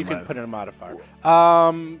put You in. can mine. put in a modifier.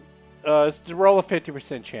 It's to roll a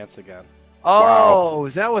 50% chance again. Oh,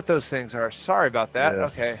 is that what those things are? Sorry about that.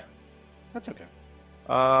 Yes. Okay. That's okay.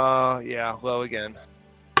 Yeah, low again.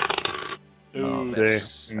 Ooh, See?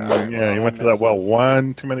 miss. Yeah, you went to that well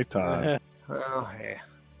one too many times. Oh, hey.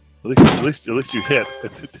 At least you hit.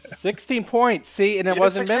 16 points. See, and it You did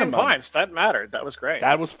wasn't 16 minimum. points. That mattered. That was great.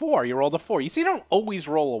 That was 4. You rolled a 4. You see, you don't always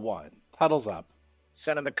roll a 1. Tuttle's up.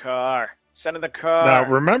 Send in the car. Send in the car. Now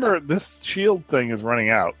remember, this shield thing is running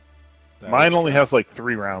out. That Mine is only true. has like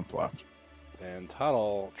 3 rounds left. And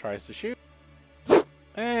Tuttle tries to shoot.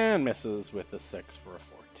 And misses with a 6 for a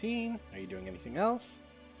 14. Are you doing anything else?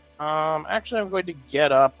 Actually, I'm going to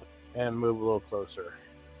get up and move a little closer.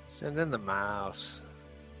 Send in the mouse.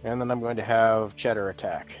 And then I'm going to have Cheddar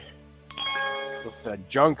attack. With the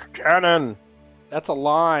junk cannon. That's a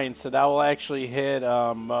line, so that will actually hit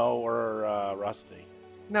Mo or Rusty.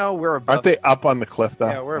 No, we're above. Aren't they up on the cliff though?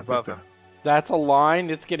 Yeah, we're I think above so. them. That's a line.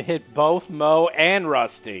 It's going to hit both Mo and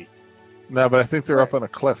Rusty. No, but I think they're up on a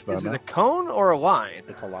cliff though. Is it No? a cone or a line?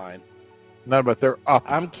 It's a line. No, but they're up.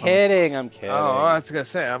 I'm kidding. I'm kidding. Oh, I was gonna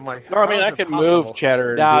say. I'm like. No, I how mean, is I it could possible? move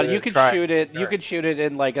Cheddar. No, and you could try- shoot it. You Sure. could shoot it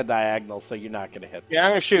in like a diagonal, so you're not going to hit. Yeah,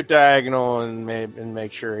 I'm going to shoot diagonal and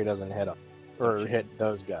make sure he doesn't hit him. Or hit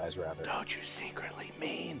those guys, rather. Don't you secretly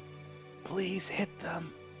mean? Please hit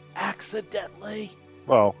them accidentally.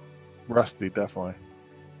 Well, Rusty definitely.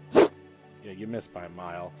 Yeah, you missed by a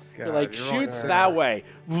mile. God, You're like you're shoots wrong. that way.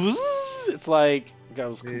 It's like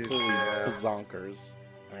goes Jeez, completely yeah. bazonkers.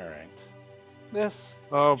 All right, this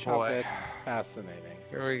Oh chop boy. it. Fascinating.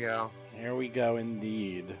 Here we go. Here we go,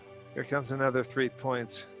 indeed. Here comes another 3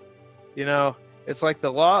 points. You know, it's like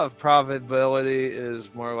the law of probability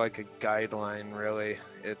is more like a guideline, really.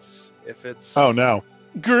 It's if it's Oh no!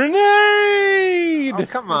 Grenade! grenade!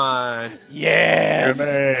 Oh, come on. Yes!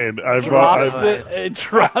 Grenade. It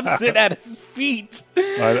drops it at his feet.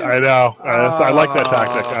 I know. I like that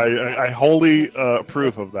tactic. I wholly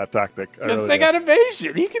approve of that tactic. Because they got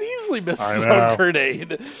evasion. He can easily miss his own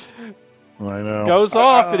grenade. I know. Goes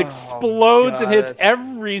off, it explodes, God, and hits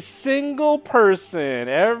every single person.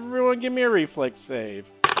 Everyone give me a reflex save.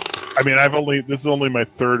 I mean, this is only my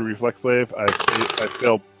third reflex save. I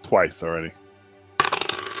failed twice already.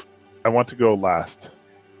 I want to go last.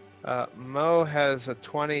 Mo has a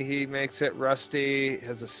 20. He makes it. Rusty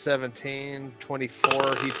has a 17.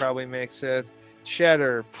 24. He probably makes it.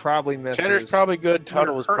 Cheddar probably misses. Cheddar's probably good.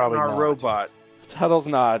 Tuttle was probably our not. robot. Tuttle's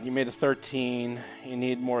not. You made a 13. You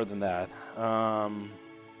need more than that.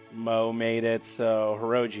 Mo made it, so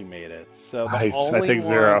Hirogi made it. So the Nice. only I take one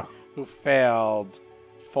 0. who failed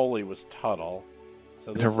fully was Tuttle.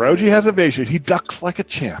 So this Hirogi has evasion. He ducks like a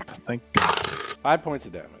champ. Thank God. 5 points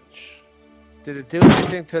of damage. Did it do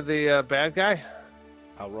anything to the bad guy?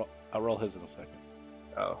 I'll roll his in a second.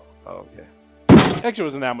 Oh, okay. Actually, it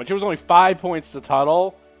wasn't that much. It was only 5 points to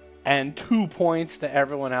Tuttle and 2 points to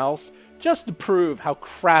everyone else, just to prove how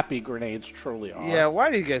crappy grenades truly are. Yeah,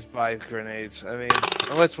 why do you guys buy grenades? I mean,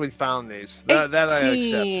 unless we found these. That I accept.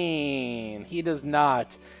 18. He does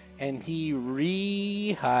not. And he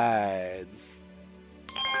rehides.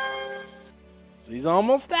 So he's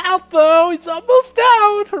almost out, though. He's almost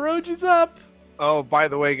out. Hiroji's up. Oh, by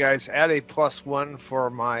the way, guys, add a +1 for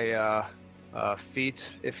my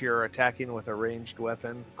feat if you're attacking with a ranged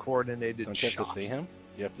weapon, coordinated Don't you shot. have to see him?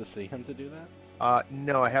 Do you have to see him to do that?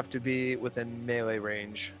 No, I have to be within melee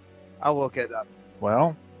range. I'll look it up.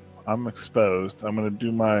 Well, I'm exposed. I'm gonna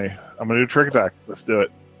do trick attack. Let's do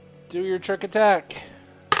it. Do your trick attack.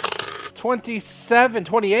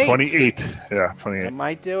 28. 28. Yeah, 28. That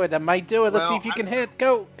might do it. Let's see if you can hit.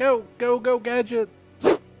 Go, gadget.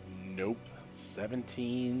 Nope.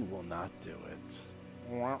 17 will not do it.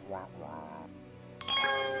 Wah, wah, wah.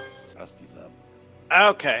 Rusty's up.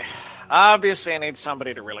 Okay. Obviously, I need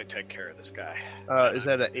somebody to really take care of this guy. Is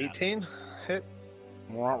that an 18 hit?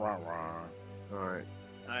 Wah, wah, wah. All right.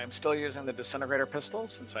 I am still using the disintegrator pistol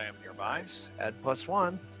since I am nearby. Add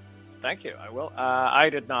 +1. Thank you. I will. I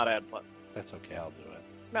did not add blood. That's okay. I'll do it.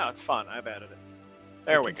 No, it's fun. I've added it.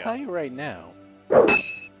 There we I can go. tell you right now,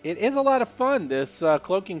 it is a lot of fun, this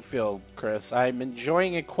cloaking field, Chris. I'm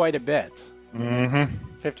enjoying it quite a bit. Mm-hmm.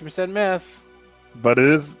 50% miss. But it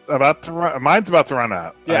is about to run. Mine's about to run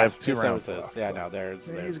out. I have 2 rounds left. Yeah, no, there's.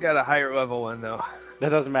 He's got a higher level one, though. That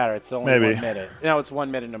doesn't matter. It's only Maybe. 1 minute. No, it's 1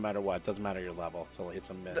 minute no matter what. Doesn't matter your level. It's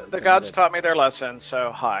a minute. The gods taught me their lesson,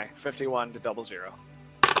 so high. 51 to 000.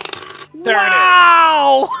 There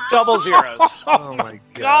Wow! it is. Double zeros. Oh my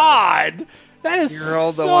God! That is You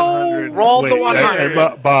rolled the so 100. Rolled the Wait, 100.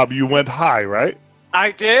 and Bob, you went high, right?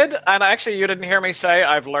 I did, and actually, you didn't hear me say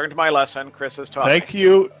I've learned my lesson. Chris has taught me. Thank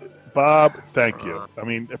you, Bob. Thank you. I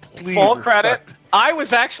mean, please. Full credit. respect. I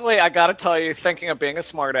was actually, I got to tell you, thinking of being a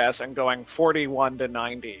smartass and going 41 to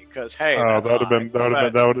 90 because hey, Oh, that's that would have been high.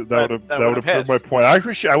 that would have proved my pissed. point.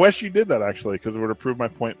 I wish you did that actually because it would have proved my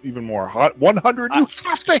point even more. 100, you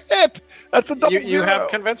have to hit. That's a double You zero. have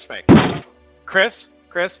convinced me, Chris.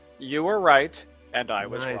 You were right, and I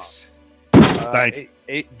was Nice. Nice.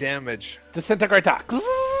 8 damage. Disintegrate attack.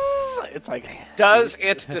 It's like wrong. Does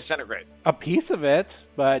it disintegrate? a piece of it,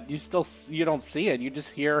 but you don't see it. You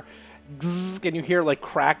just hear, and you hear like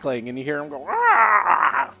crackling, and you hear him go.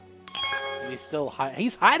 "Ah!" And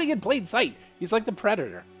he's hiding in plain sight. He's like the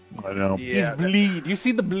predator. I know. Yeah. He's bleed. You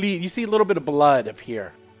see the bleed. You see a little bit of blood up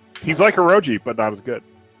here. He's like Hirogi, but not as good.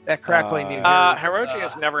 That crackling you hear. Hirogi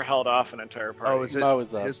has never held off an entire party. Oh, is it Mo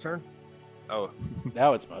is up. his turn? Oh.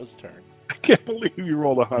 Now it's Mo's turn. I can't believe you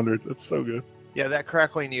rolled 100. That's so good. Yeah, that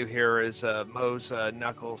crackling you hear is Mo's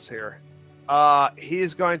knuckles here.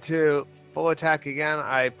 He's going to full attack again.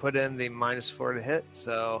 I put in the -4 to hit,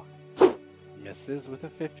 so. Misses with a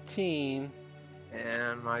 15.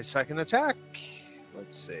 And my second attack.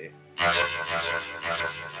 Let's see.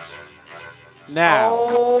 Now,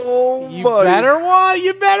 Oh, you buddy. better want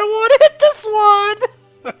to hit this one.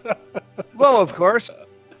 Well, of course.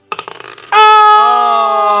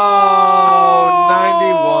 Oh,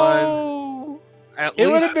 91. At It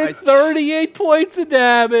would least have been 38 points of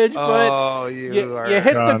damage, but Oh, you are hit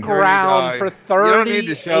the done. ground for 38. You don't need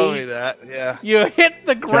to show me that. Yeah. You hit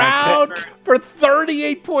the ground for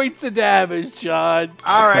 38 points of damage, John.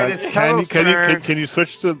 All right, it's Tuttle's turn. Can you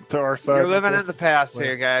switch to our side? You're with living in this? the past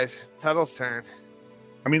here, guys. Tuttle's turn.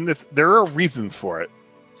 I mean, there are reasons for it.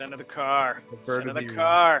 Send to the car. Prefer Send to to the be-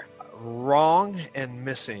 car. Wrong and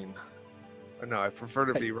missing. Or no, I prefer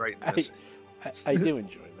to be right and missing. I do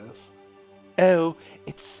enjoy this. Oh,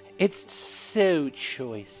 it's so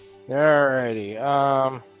choice.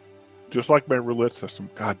 Alrighty. Just like my roulette system.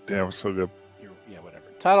 God damn, it's so good. Yeah, whatever.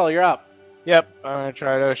 Tuttle, you're up. Yep, I'm going to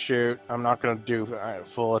try to shoot. I'm not going to do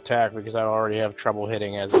full attack because I already have trouble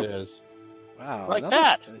hitting as it is. Wow. Like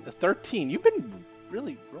that. A 13. You've been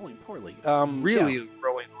really rolling poorly. Really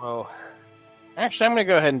rolling low. Actually, I'm going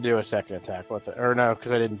to go ahead and do a second attack. Or no,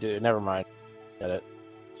 because I didn't do it. Never mind. Get it.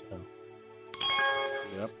 So.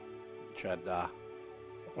 Yep. Cheddar.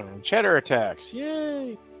 And cheddar attacks.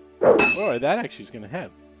 Yay! Boy, that actually is going to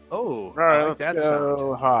hit. Oh, All right, I like let's that go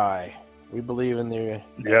sound. high. We believe in the...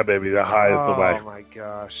 Yeah, baby, the high is the way. Oh my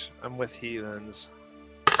gosh, I'm with heathens.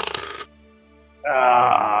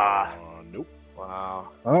 Nope. Wow.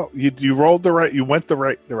 Oh, you rolled the right. You went the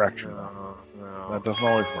right direction. No. That doesn't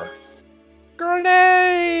always work.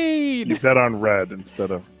 Grenade! You bet on red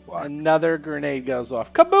instead of black. Another grenade goes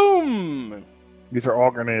off. Kaboom! These are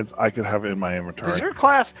all grenades I could have in my inventory. Does your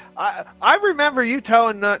class? I remember you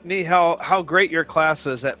telling me how great your class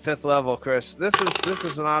was at 5th level, Chris. This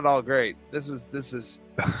is not all great. This is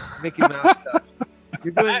Mickey Mouse stuff.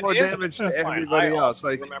 You're doing more damage to everybody else.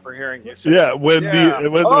 I remember hearing you say Yeah, when the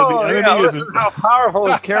enemy is listen how powerful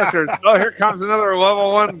his character is. Oh, here comes another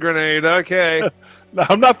level 1 grenade. Okay. No,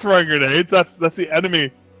 I'm not throwing grenades. That's the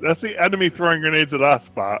enemy. That's the enemy throwing grenades at us,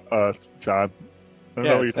 John. I don't know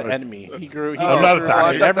Yeah, what it's you're the talking- enemy. He grew. I'm not grew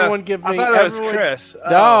attacking. on- Everyone give me. I thought it was everyone- Chris.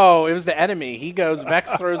 No, it was the enemy. He goes.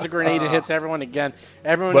 Vex throws a grenade and hits everyone again.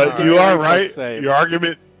 Everyone. But give you me a are reflex right. save. Your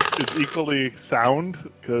argument is equally sound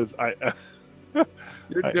because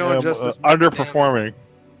You're I doing am, just as underperforming.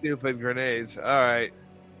 stupid grenades. All right.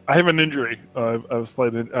 I have an injury. I'm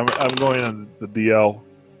going on the DL.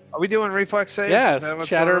 Are we doing reflex saves? Yes, Is that what's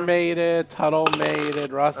Cheddar going on? made it. Tuttle made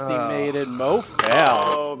it. Rusty made it. Mo Oh,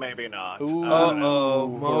 fails. maybe not. Ooh, Uh-oh,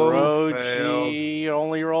 Mo Hirogi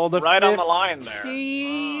only rolled a Right 15. on the line there.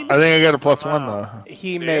 I think I got a +1 though.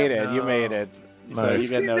 He Yeah, made it. You no. made it. So Nice. you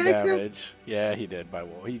get He no makes it? damage. Yeah, he did by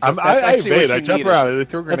wool. I evade. I jump around. They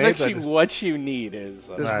throw That's grenades. actually what you need. Is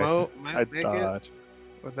Does Nice. Mo I make it dodge.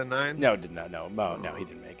 with a 9? no, did not. No, Mo. No, he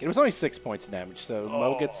didn't make it. It was only 6 points of damage, so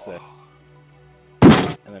Mo gets 6,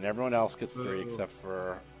 and then everyone else gets 3 Ooh. except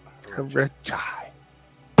for.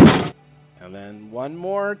 And then one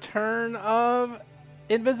more turn of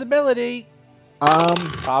invisibility.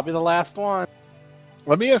 Probably the last one.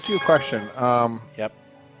 Let me ask you a question. Yep.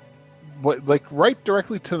 What, like right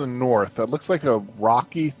directly to the north? That looks like a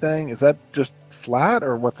rocky thing. Is that just flat,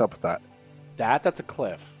 or what's up with that? That's a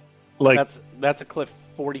cliff. Like That's a cliff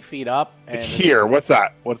 40 feet up. And here, what's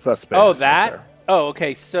that? What's that space? Oh, right that? there? Oh,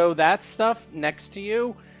 okay. So that stuff next to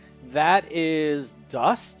you, that is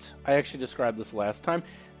dust. I actually described this last time.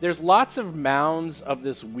 There's lots of mounds of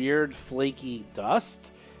this weird flaky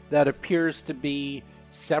dust that appears to be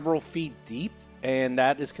several feet deep, and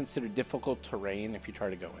that is considered difficult terrain if you try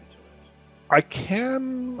to go into it.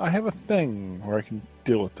 I have a thing where I can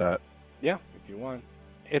deal with that. Yeah, if you want.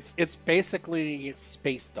 It's basically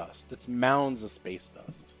space dust. It's mounds of space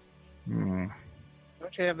dust. Hmm.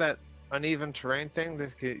 Don't you have that uneven terrain thing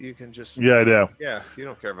that you can just... Yeah, I do. Yeah, you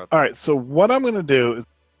don't care about that. All right, so what I'm going to do is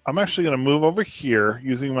I'm actually going to move over here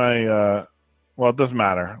using my well, it doesn't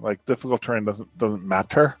matter. Like difficult terrain doesn't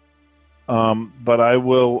matter. But I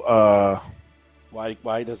will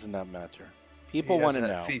Why does it not matter? People want to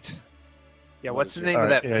know. Feat. Yeah, What what's is the it? name of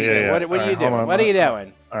that Yeah, feat? yeah, yeah. What are All you right, hold doing? on, What are you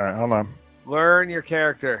doing? All right, hold on. Learn your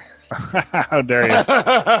character. How dare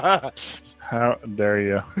you? How dare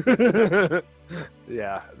you?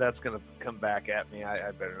 Yeah, that's going to come back at me.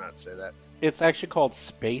 I better not say that. It's actually called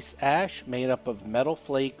space ash, made up of metal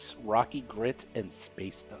flakes, rocky grit, and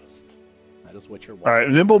space dust. That is what you're All right,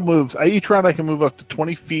 watching. nimble moves. Each round I can move up to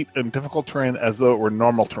 20 feet in difficult terrain as though it were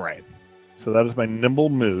normal terrain. So that is my nimble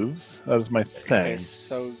moves. That is my thing.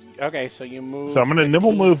 So you move. So I'm going to nimble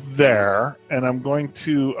 15 move feet. there, and I'm going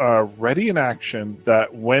to ready an action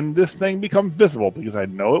that when this thing becomes visible, because I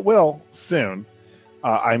know it will soon,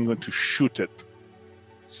 I'm going to shoot it.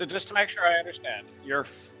 So just to make sure I understand, you're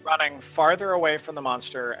running farther away from the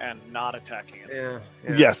monster and not attacking it.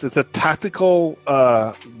 Yeah. Yes, it's a tactical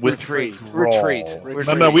Retreat. withdrawal.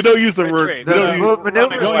 Retreat. No, we don't use the word. Retreat. We don't use, maneuver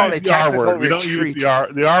we is don't called use a the R tactical word. We don't use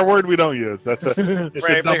retreat. the R word. We don't use. That's a it's a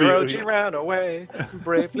Bravely W. Hirogi ran away.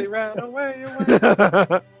 Bravely ran away.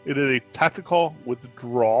 It is a tactical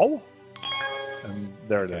withdrawal, and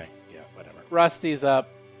there it is. Okay, yeah, whatever. Rusty's up.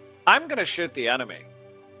 I'm going to shoot the enemy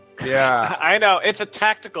Yeah. I know. It's a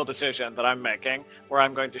tactical decision that I'm making where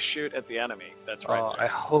I'm going to shoot at the enemy. That's right. Oh, there. I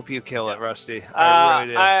hope you kill it, Rusty. I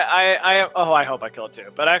really do. I hope I kill it too.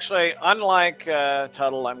 But actually, unlike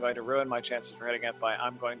Tuttle, I'm going to ruin my chances for hitting it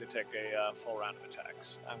I'm going to take a full round of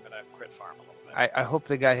attacks. I'm going to crit farm a little bit. I hope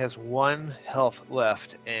the guy has 1 health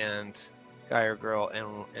left, and guy or girl,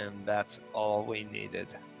 and that's all we needed.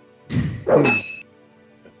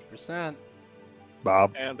 50%.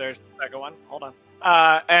 Bob. And there's the second one. Hold on.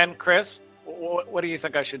 And Chris, what do you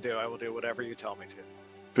think I should do? I will do whatever you tell me to.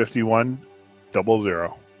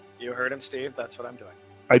 5100. You heard him, Steve. That's what I'm doing.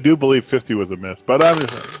 I do believe 50 was a miss, but I'm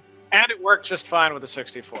just And it worked just fine with the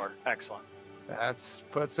 64. Excellent. That's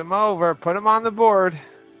puts him over. Put him on the board.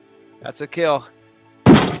 That's a kill.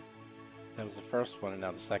 That was the first one, and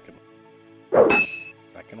now the second one.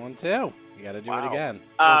 Second one, too. You got to do it again. It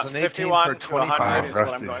was an 18 51 for to 100 is 25, what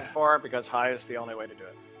I'm Rusty. going for, because high is the only way to do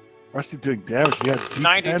it. Rusty doing damage. He had a D10.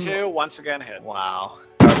 92, once again hit. Wow.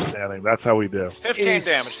 Outstanding. That's how we do. 15 He's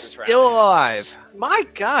damage this round. still alive. My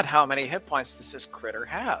God, how many hit points does this critter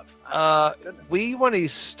have? Goodness. We want to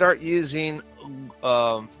start using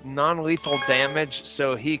non-lethal damage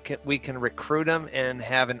so we can recruit him and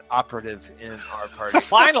have an operative in our party.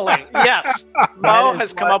 Finally, yes, Mo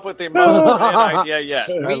has come up with the most brilliant idea yet.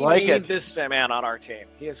 We like need it. this man on our team.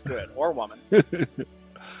 He is good, or woman.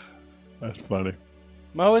 That's funny.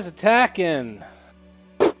 Mo is attacking.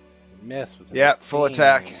 Miss with an Yeah, full 18.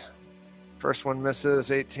 attack. First one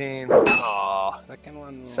misses, 18. Aw. Second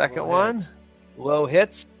one. Second will one, hit. low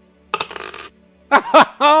hits. Oh,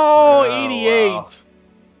 Oh, 88. wow.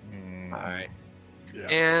 Mm, All right. yeah.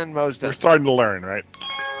 And Mo's We're done. starting to learn, right?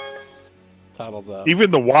 Tuttle's up.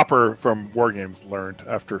 Even the Whopper from War Games learned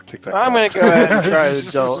after Tic Tac. I'm going to go ahead and try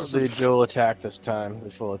the dual attack this time,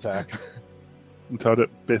 the full attack. Toad it.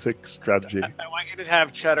 Basic strategy. I want you to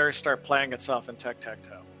have Cheddar start playing itself in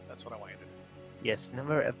Tic-Tac-Toe. That's what I want you to do. Yes,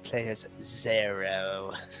 number of players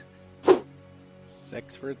 0.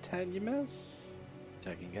 6 for a 10, you miss.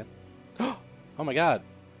 Checking again. Oh my god.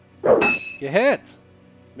 You hit.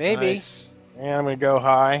 Maybe. Nice. And I'm going to go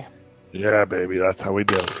high. Yeah, baby. That's how we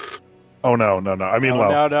do. Oh, no. I mean,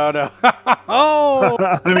 low. No. Oh!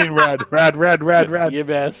 I mean, red. You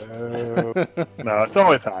missed. No, it's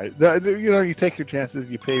always high. You take your chances.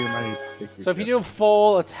 You pay your money. So if you do a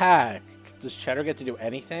full attack, does Cheddar get to do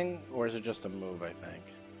anything, or is it just a move, I think?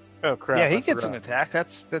 Oh, crap. Yeah, he I gets an forgot. attack.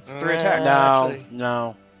 That's 3 attacks. actually.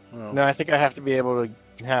 No. No, I think I have to be able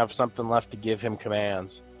to have something left to give him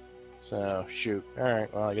commands. So, shoot. All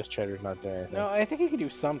right, well, I guess Cheddar's not doing anything. No, I think he can do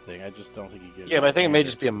something. I just don't think he can. Yeah, but I think it may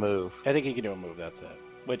just be a move. I think he can do a move, that's it.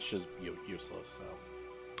 Which is useless, so.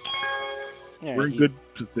 Yeah, We're in good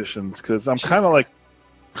positions because I'm kind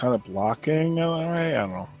of blocking. All right, I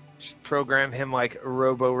don't know. Should program him like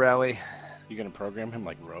Robo Rally. You're going to program him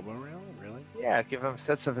like Robo-Rail? Really? Yeah, give him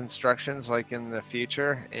sets of instructions like in the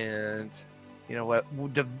future, and you know what?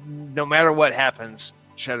 No matter what happens,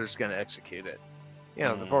 Cheddar's going to execute it. You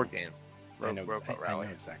know, the board game. I know, Robo I know Rally.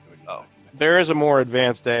 exactly what you're Oh. talking about. There is a more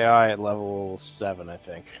advanced AI at level 7, I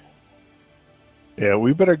think. Yeah,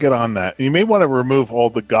 we better get on that. You may want to remove all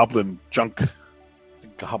the goblin junk. The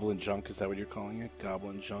goblin junk, is that what you're calling it?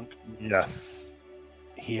 Goblin junk? Yes.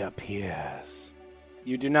 He appears.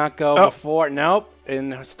 You do not go Oh. before. Nope.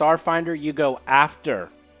 In Starfinder, you go after.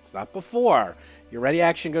 It's not before. Your ready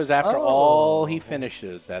action goes after all he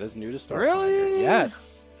finishes. That is new to Starfinder. Really?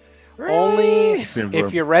 Yes. Really? Only Seems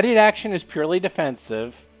if your ready action is purely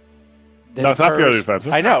defensive. Then No, it's not purely occurs-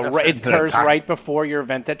 defensive. I know. It's not Right, it defensive. occurs right before your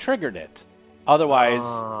event that triggered it. Otherwise,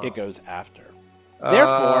 Oh. it goes after.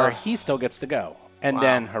 Therefore, Uh, he still gets to go. And Wow.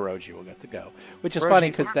 then Hirogi will get to go. Which is Hirogi,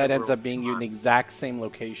 funny because that come on, ends up being you in the exact same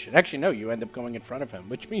location. Actually, no, you end up going in front of him,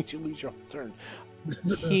 which means you lose your whole turn.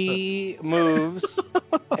 He moves,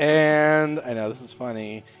 and I know this is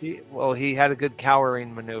funny. he had a good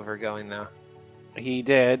cowering maneuver going though. He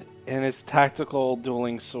did in his tactical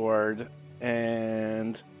dueling sword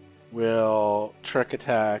and will trick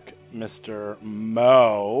attack Mr.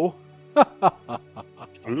 Mo.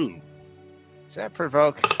 Ooh. Does that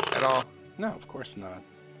provoke at all? No, of course not.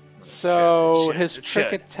 So Shit, his shit, trick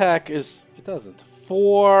shit. attack is, it doesn't,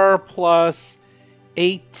 4 plus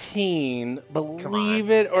 18. Believe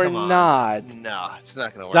on, it or come on. not. No, it's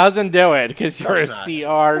not going to work. Doesn't do it because you're a course not.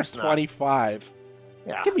 CR course not. 25.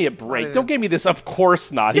 Yeah, Give me a it's not break. even- Don't give me this. Of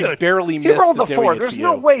course not. He Dude, barely He missed. rolled the doing 4. it There's to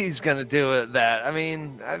no you. way he's going to do it. That. I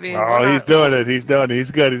mean. Oh, we're he's not- doing it. He's doing it. He's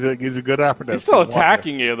good. He's a good operative. He's still You want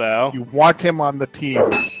attacking you, though. him. You want him on the team.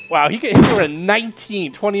 Wow, he hit you with a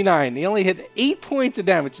 19, 29. He only hit 8 points of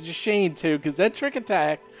damage. It's a shame, too, because that trick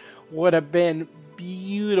attack would have been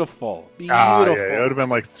beautiful. Ah, yeah, it would have been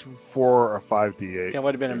like 4 or 5 d8. It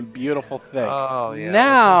would have been a beautiful thing. Oh, yeah.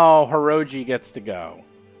 Now Hirogi gets to go.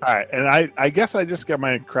 All right, and I guess I just got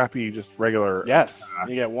my crappy, just regular. Yes,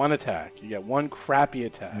 you get one attack. You get one crappy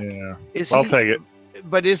attack. Yeah, I'll take it.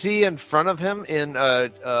 But is he in front of him in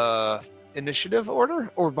initiative order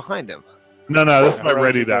or behind him? No, this is my Hirogi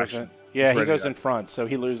ready goes action. in- Yeah, he Ready goes to in front, so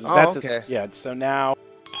he loses. Oh, That's okay. So now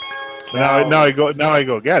Now I go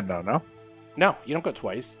again. no, you don't go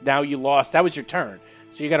twice. Now you lost. That was your turn.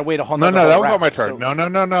 So you got to wait a whole. No, another that whole was round. not my turn.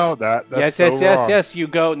 So- No. That's yes. You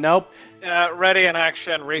go. Nope. Ready in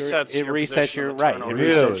action resets. It your resets position your on the right. turn It order.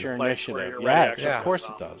 Really? resets your Place where initiative. your ready Yes, action of course goes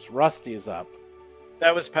it off. does. Rusty is up.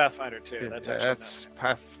 That was Pathfinder too. That's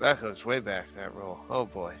actually That goes way back, that roll. Oh,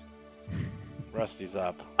 boy. Rusty's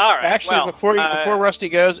up. all right. Actually, well, before Rusty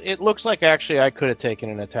goes, it looks like actually I could have taken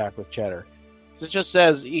an attack with Cheddar. It just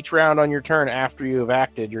says each round on your turn after you have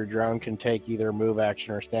acted, your drone can take either move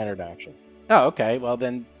action or standard action. Oh, okay. Well,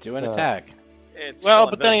 then do an attack. it's Well, still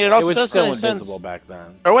but then it invisible. also It was does still say invisible back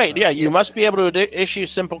then. Oh wait, yeah, you must be able to issue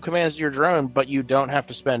simple commands to your drone, but you don't have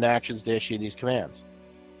to spend actions to issue these commands.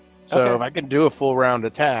 So Okay. if I can do a full round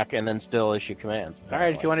attack and then still issue commands. All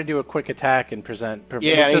right, if you want to do a quick attack and present,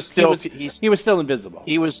 Yeah, he was still invisible.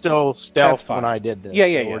 he was still stealth That's fine. when I did this. Yeah, so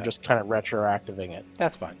yeah. We're just kind of retroactivating it.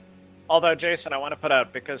 That's fine. Although, Jason, I want to put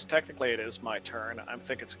out, because technically it is my turn, I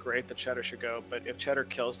think it's great that Cheddar should go, but if Cheddar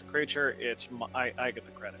kills the creature, I get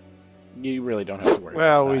the credit. You really don't have to worry.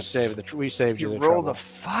 Well, about we that. saved you You the rolled trouble. a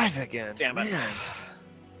 5 again. Damn it. Man.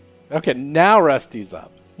 Okay, now Rusty's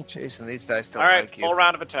up. Jason, these dice don't All right, like you. full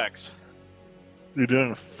round of attacks. You're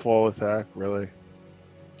doing a full attack, really?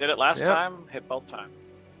 Did it last Yep. time, hit both times.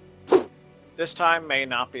 This time may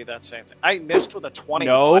not be that same thing. I missed with a 21.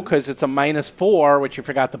 No, because it's a -4, which you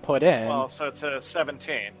forgot to put in. Well, so it's a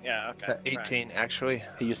 17. Yeah, okay. It's at 18, actually.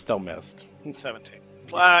 You still missed. Right. 17.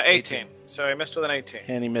 18. So I missed with an 18.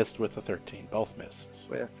 And he missed with a 13. Both missed.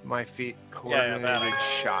 With my feet that coordinated I-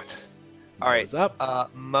 shot. All right. Mo's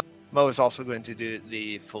up. Mo is also going to do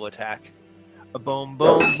the full attack. A boom,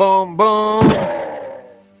 boom, boom, boom.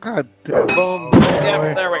 God damn. Boom.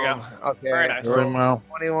 Yep, there we go. Okay. Very nice. Really, Mo?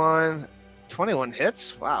 21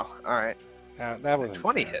 hits? Wow. All right. That was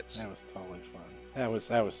 20 hits. That was totally fun. That was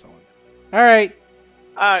so fun. All right.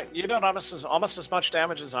 You did almost as much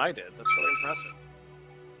damage as I did. That's really impressive.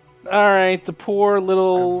 All right. The poor I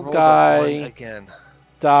little rolled a 1 guy again.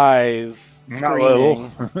 dies Not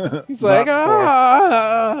screaming. little. He's Not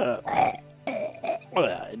like, poor.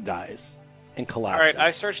 it dies and All collapses. right,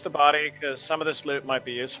 I searched the body because some of this loot might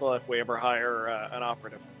be useful if we ever hire an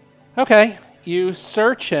operative. Okay, you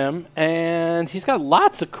search him, and he's got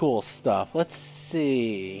lots of cool stuff. Let's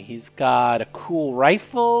see. He's got a cool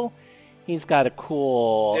rifle. He's got a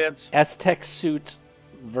cool Dibs. Aztec suit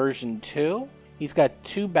version 2. He's got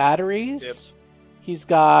 2 batteries. Dibs. He's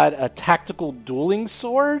got a tactical dueling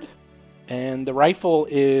sword, and the rifle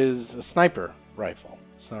is a sniper rifle.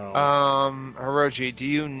 So Hirogi, do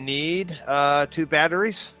you need 2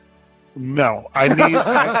 batteries? No, I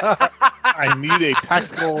need a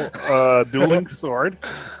tactical dueling sword.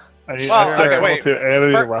 I need Well, a okay, tactical wait. to and I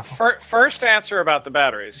need a rifle. First answer about the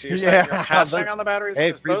batteries. You said Yeah, you're passing those- on the batteries hey,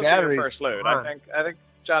 because free those are batteries. your first loot. Come I on. think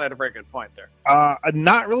John had a very good point there. I'm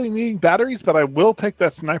not really needing batteries, but I will take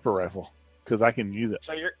that sniper rifle because I can use it.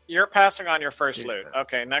 So you're passing on your first Yeah. loot.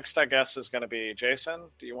 Okay, next I guess is going to be Jason.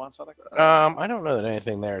 Do you want something? I don't know that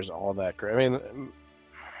anything there is all that great. I mean,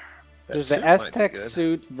 there's That the suit might be Aztec good.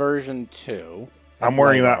 suit version 2. I'm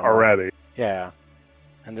wearing that already. Yeah.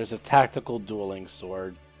 And there's a tactical dueling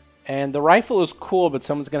sword. And the rifle is cool, but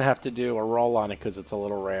someone's going to have to do a roll on it because it's a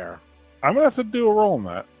little rare. I'm gonna have to do a roll on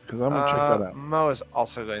that because I'm gonna check that out. Mo is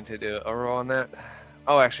also going to do a roll on that.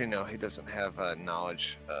 Oh, actually, no, he doesn't have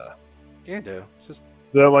knowledge. You do. It's Is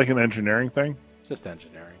that like an engineering thing? just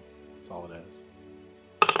engineering. That's all it is.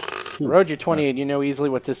 Roger 28, you know easily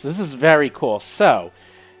what this is. This is very cool. So,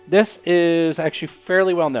 this is actually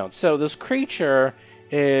fairly well known. So, this creature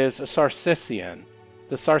is a Sarcissian.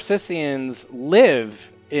 The Sarcissians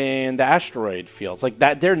live in the asteroid fields. Like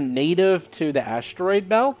that, they're native to the asteroid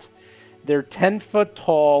belt. They're 10-foot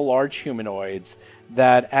tall, large humanoids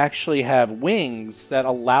that actually have wings that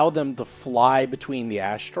allow them to fly between the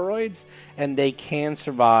asteroids, and they can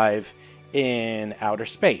survive in outer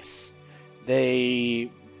space.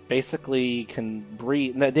 They basically can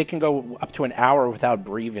breathe. They can go up to an hour without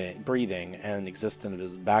breathing and exist in a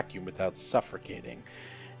vacuum without suffocating.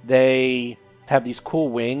 They have these cool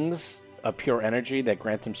wings of pure energy that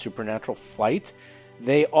grant them supernatural flight.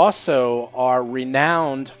 They also are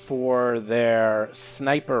renowned for their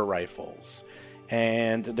sniper rifles.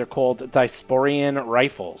 and they're called Disporian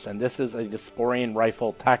rifles, and this is a Disporian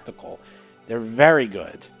rifle tactical. They're very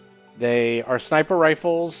good. They are sniper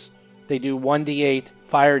rifles. They do 1d8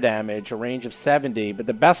 fire damage, a range of 70, but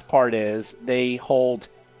the best part is they hold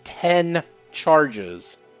 10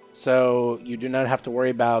 charges, so you do not have to worry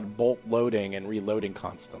about bolt loading and reloading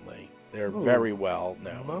constantly. They're very well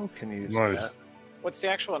known. Mo can use Nice. that. What's the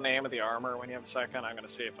actual name of the armor when you have a second? I'm going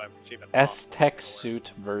to see if it's even S-Tech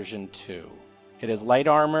Suit version 2. It is light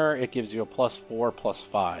armor. It gives you a +4,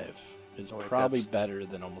 +5. It's probably better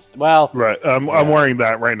than almost... Well... Right. I'm wearing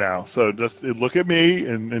that right now. So just look at me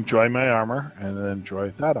and enjoy my armor, and then enjoy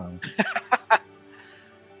that armor.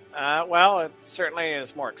 Well, it certainly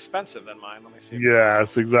is more expensive than mine. Let me see.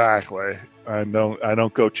 Yes, exactly. I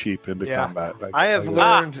don't go cheap into combat. I have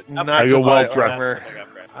learned not I to go buy well dressed. armor.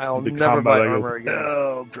 I'll Into never combat, buy I go armor again.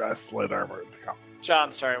 well dressed light armor.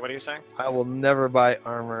 John, sorry, what are you saying? I will never buy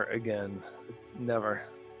armor again. Never.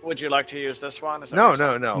 Would you like to use this one? Is that No, what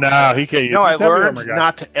you're no, no. No, he can't use No, I he's heavy learned armor guy.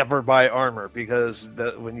 not to ever buy armor because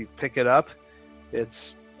when you pick it up,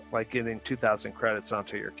 it's like getting 2,000 credits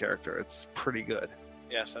onto your character. It's pretty good.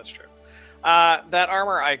 Yes, that's true. That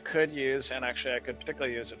armor I could use, and actually I could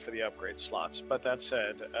particularly use it for the upgrade slots. But that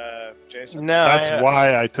said, Jason? No, That's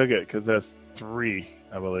why I took it, because that's 3,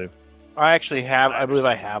 I believe. I actually have. I believe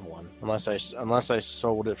I have one, unless I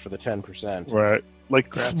sold it for the 10%. Right.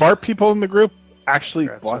 Like, smart people in the group actually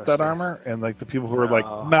Congrats, bought that Rusty. armor, and like the people who were No. like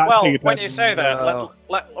not Well, paying when attention. you say that, No.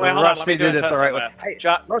 wait, hold on, Rusty let me do did a it the test right on way. that. Hey,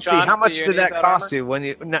 John, Rusty, John, how much do you did need that cost armor? you when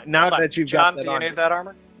you now Hold on. that you've John, got that do you on need you? that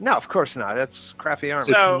armor? No, of course not. That's crappy armor.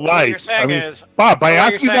 So what light. you're saying I mean, is, Bob, by what you're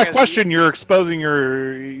asking saying that is- question, you're exposing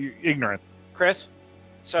your ignorance. Chris,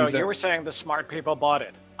 so Who's that? you were saying the smart people bought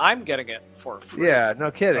it. I'm getting it for free. Yeah, no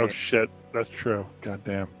kidding. Oh shit, that's true. God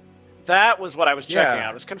damn. That was what I was checking. Yeah.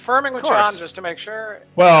 I was confirming with Of course. John just to make sure.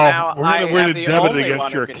 Well, Now, we're I gonna, am we're the gonna debit only against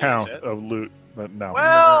one your who can use account it. of loot, but no. Well,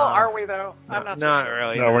 are we though? I'm not so not sure.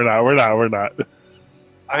 really. No, we're not.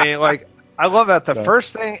 I mean, like, I love that the No.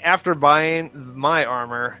 first thing after buying my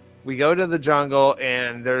armor, we go to the jungle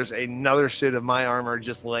and there's another suit of my armor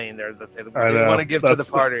just laying there that they I know. want to give to the That's-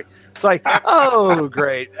 party. It's like, oh,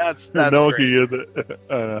 great. That's no one can great. use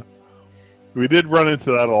it. We did run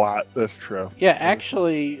into that a lot. That's true. Yeah,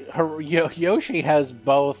 actually, Yoshi has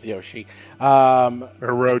both. Yoshi.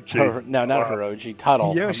 Hirogi. No, not Hiroji.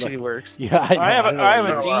 Tuttle. Yoshi works. Yeah, I know. I have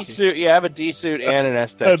know. a D suit. Yeah, I have a D suit and an I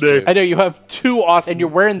S-Tech do. suit. I know you have two awesome, and you're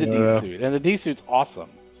wearing the Yeah. D suit, and the D suit's awesome.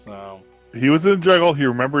 So He was in the jungle. He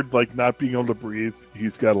remembered like not being able to breathe.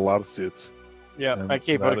 He's got a lot of suits. Yeah, And I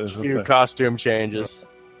keep that a is the few thing. costume changes.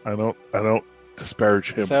 I don't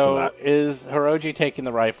disparage him for so that. is Hiroji taking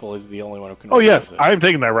the rifle? Is the only one who can? Oh yes, use it? I am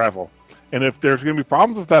taking that rifle. And if there's going to be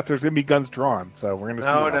problems with that, there's going to be guns drawn. So we're going to see.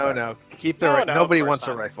 No, about no, that. no. Keep the No, right. no, Nobody of course wants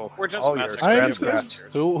a not. rifle. We're just All messing yours. with I you. understand.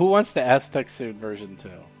 Bastards. Who wants the Aztec suit version 2?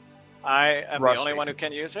 I am Rusty. the only one who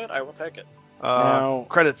can use it. I will take it. Now,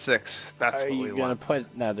 Credit 6. That's Are what you we gonna want.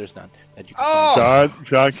 put? No, there's none that you can. Oh! find.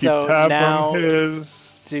 John, keep So tabs now- on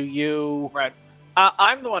his. Do you? Right.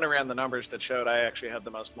 I'm the one who ran the numbers that showed I actually had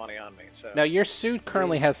the most money on me. So Now your suit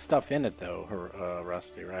currently has stuff in it, though,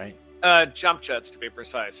 Rusty, right? jump jets to be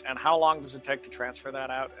precise. And how long does it take to transfer that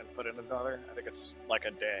out and put in another? I think it's like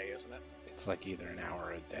a day, isn't it? It's like either an hour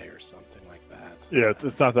or a day or something like that. Yeah,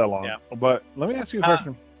 it's not that long. Yeah. But let me ask you a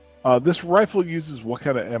question. This rifle uses what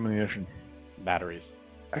kind of ammunition? Batteries.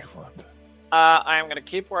 Excellent. I am going to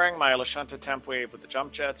keep wearing my Lashunta temp weave with the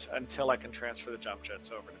jump jets until I can transfer the jump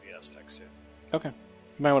jets over to the Aztec suit. Okay.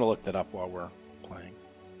 You might want to look that up while we're playing.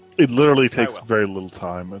 It literally takes will. very little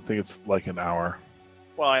time. I think it's like an hour.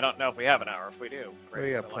 Well, I don't know if we have an hour. If we do, great.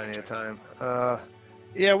 We got Then let me plenty of check. time.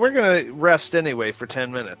 Yeah, we're gonna rest anyway for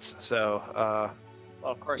 10 minutes. So,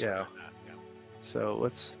 Well, of course Yeah. we're doing that. Yeah. so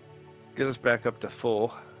let's get us back up to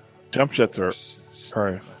full. Jump jets are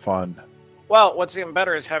very fun. Well, what's even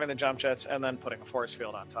better is having the jump jets and then putting a force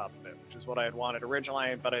field on top of it, which is what I had wanted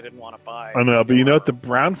originally, but I didn't want to buy. I know, but you know what? The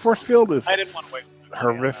brown force field is I didn't want to wait. for the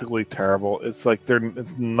money on that. horrifically terrible. It's like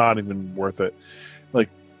it's not even worth it. Like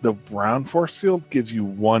the brown force field gives you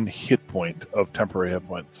 1 hit point of temporary hit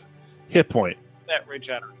points. Hit point. That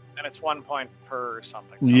regenerates, and it's 1 point per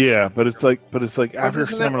something. Yeah, but it's like after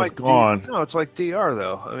Isn't it stamina's like gone. No, it's like DR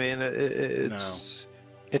though. I mean, it's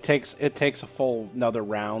It takes a full another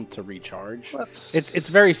round to recharge. let's- It's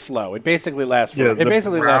very slow. It basically lasts. For, Yeah, it the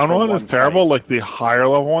basically lasts brown for one is terrible. fight. Like the higher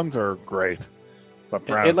level ones are great, but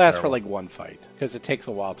brown It is lasts for terrible. like one fight because it takes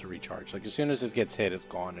a while to recharge. Like as soon as it gets hit, it's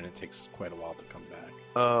gone, and it takes quite a while to come back.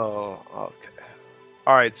 Oh, okay.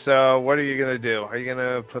 All right. So, what are you gonna do? Are you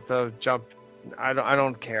gonna put the jump? I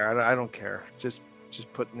don't care. I don't care. Just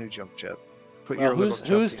put new jump jet. put Well, your little who's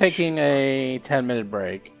jumping taking shoes on. a 10-minute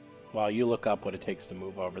break while you look up what it takes to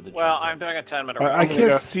move over the Well, jump I'm jets? doing a 10-minute. I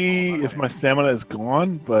can't see if my stamina is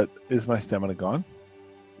gone, but is my stamina gone?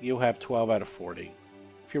 You have 12 out of 40.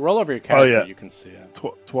 If you roll over your character, you can see it.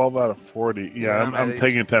 12 out of 40. Yeah, Yeah, I'm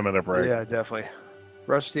taking a 10-minute break. Yeah, definitely.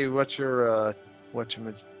 Rusty, what's your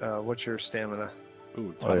stamina?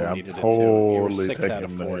 Ooh, Oh, yeah, I'm needed it too. You were totally 6 out of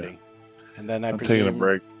taking a 40. minute. And then I'm taking a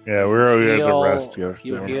break. Yeah, you we're already at the heal- rest together.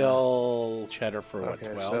 You too. heal Cheddar for what, Okay,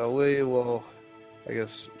 12? so we will. I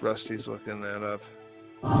guess Rusty's looking that up.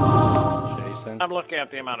 Jason, I'm looking at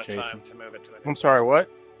the amount of Jason. time to move it to a new. I'm sorry, what?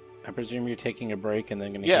 I presume you're taking a break and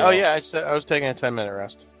then going to Yeah, heal. oh yeah, I was taking a 10-minute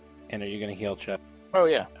rest. And are you going to heal Cheddar, Oh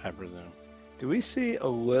yeah. I presume? Do we see a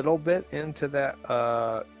little bit into that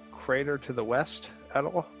crater to the west at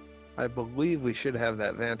all? I believe we should have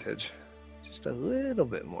that vantage. Just a little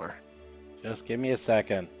bit more. Just give me a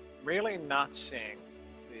second. Really not seeing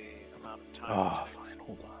the amount of time. Oh, it takes. fine.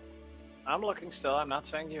 Hold on. I'm looking still. I'm not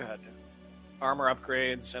saying you had to. Armor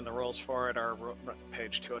upgrades and the rules for it are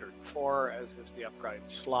page 204, as is the upgrade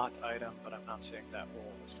slot item, but I'm not seeing that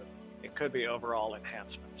rule listed. It could be overall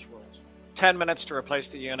enhancements rules. 10 minutes to replace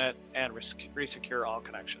the unit and resecure all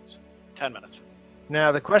connections. 10 minutes.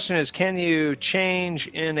 Now the question is, can you change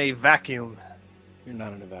in a vacuum? You're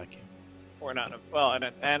not in a vacuum. Or not. Well,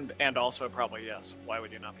 and also probably yes. Why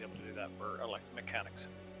would you not be able to do that for mechanics?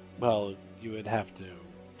 Well, you would have to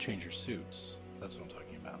change your suits. That's what I'm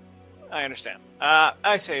talking about. I understand.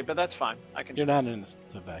 I see, but that's fine. I can. You're not in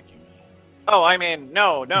a vacuum. Oh, I mean,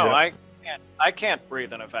 no, Yeah. I can't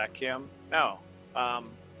breathe in a vacuum. No.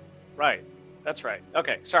 Right. That's right.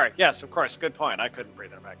 Okay, sorry. Yes, of course. Good point. I couldn't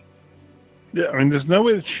breathe in a vacuum. Yeah, I mean, there's no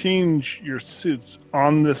way to change your suits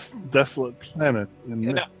on this desolate planet.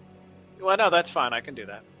 Well, no, that's fine. I can do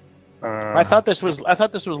that. I thought this was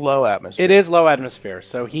low atmosphere. It is low atmosphere,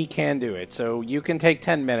 so he can do it. So you can take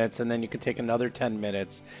 10 minutes, and then you can take another 10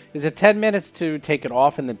 minutes. Is it 10 minutes to take it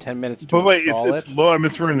off and then 10 minutes to But wait, install it's it? low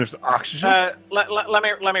atmosphere and there's oxygen?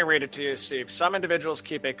 Let me read it to you, Steve. Some individuals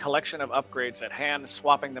keep a collection of upgrades at hand,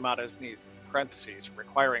 swapping them out as needs. Parentheses,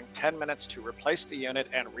 requiring 10 minutes to replace the unit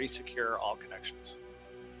and resecure all connections.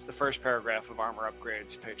 It's the first paragraph of Armor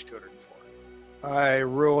Upgrades, page 204. I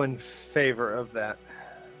rule in favor of that.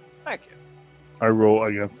 Thank you. I roll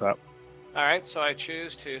against that. All right, so I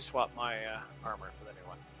choose to swap my armor for the new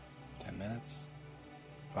one. 10 minutes.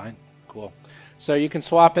 Fine. Cool. So you can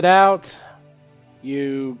swap it out.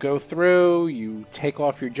 You go through, you take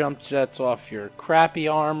off your jump jets off your crappy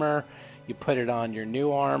armor, you put it on your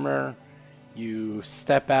new armor, you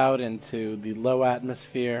step out into the low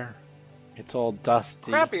atmosphere. It's all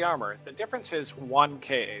dusty. Crappy armor. The difference is 1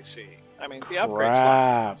 KAC. I mean, the upgrade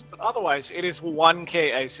slots exist, but otherwise it is 1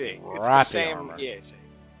 KAC. It's the Crappy same armor. EAC.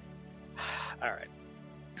 All right.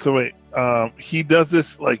 So wait, he does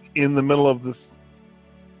this like in the middle of this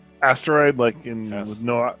asteroid, like in Yes. with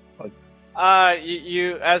no like.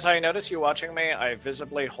 You as I notice you watching me, I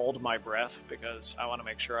visibly hold my breath because I want to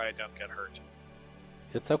make sure I don't get hurt.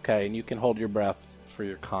 It's okay, and you can hold your breath for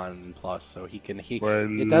your con plus, so he can. For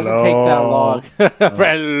It doesn't take that long for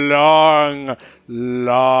a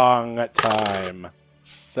long time.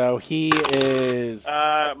 So he is.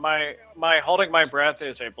 My holding my breath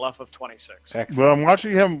is a bluff of 26. Excellent. But I'm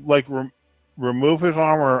watching him like remove his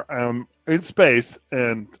armor in space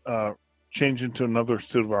and change into another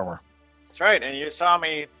suit of armor. That's right, and you saw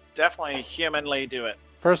me definitely humanly do it.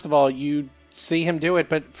 First of all, you see him do it,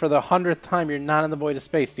 but for the 100th time, you're not in the void of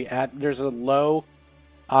space. There's a low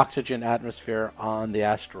oxygen atmosphere on the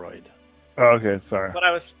asteroid. Oh, okay, sorry. But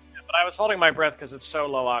I was holding my breath because it's so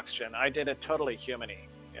low oxygen. I did it totally human-y.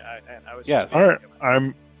 Yeah, and I was Yes. just All right, human.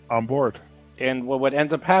 I'm on board. And what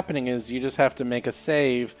ends up happening is you just have to make a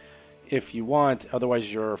save if you want,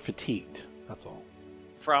 otherwise you're fatigued. That's all.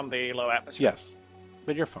 From the low atmosphere. Yes,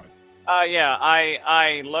 but you're fine. Yeah,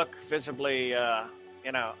 I look visibly,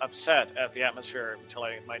 upset at the atmosphere until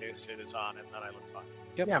my new suit is on, and then I look fine.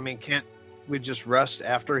 Yep. Yeah, I mean, can't we just rest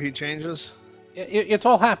after he changes? It's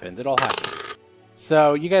all happened. It all happened.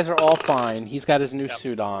 So you guys are all fine. He's got his new Yep.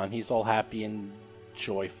 suit on. He's all happy and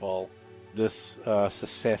joyful. This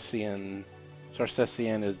Sarcessian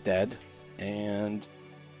is dead, and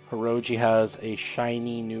Hirogi has a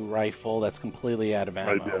shiny new rifle that's completely out of I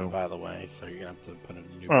ammo, do. by the way. So you're gonna have to put in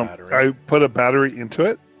a new battery. I put a battery into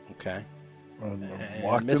it. Okay. I'm And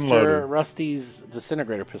locked and Mr. loaded. Rusty's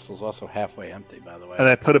disintegrator pistol is also halfway empty, by the way. And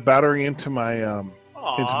I put a battery into my Aw.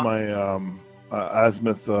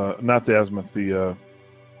 azimuth, not the azimuth, the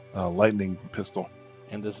lightning pistol.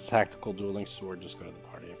 And this tactical dueling sword just go to the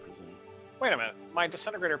party, I presume. Wait a minute. My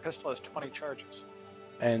disintegrator pistol has 20 charges.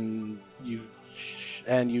 And you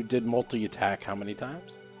did multi-attack how many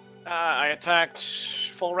times? I attacked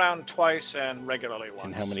full round twice and regularly once.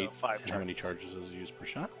 And how many? So 5 how many charges is used per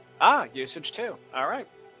shot? Usage 2. All right.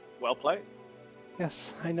 Well played.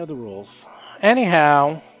 Yes, I know the rules.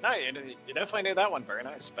 Anyhow, No, you definitely knew that one. Very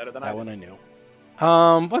nice. Better than I that did. one I knew.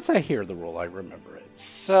 Once I hear the rule, I remember it.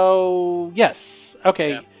 So yes,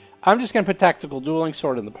 okay. Yeah. I'm just gonna put tactical dueling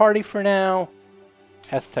sword in the party for now.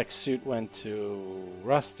 Aztec suit went to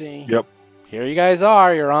Rusty. Yep. Here you guys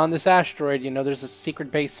are. You're on this asteroid. You know there's a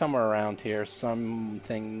secret base somewhere around here.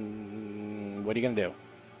 Something. What are you gonna do?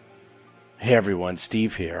 Hey everyone,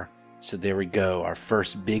 Steve here. So there we go, our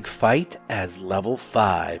first big fight as level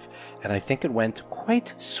 5, and I think it went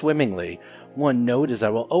quite swimmingly. One note is I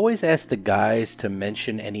will always ask the guys to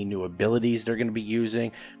mention any new abilities they're going to be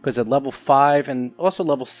using, because at level 5 and also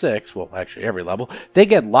level 6, well actually every level, they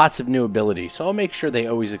get lots of new abilities, so I'll make sure they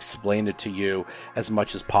always explain it to you as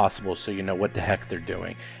much as possible so you know what the heck they're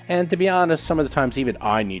doing. And to be honest, some of the times even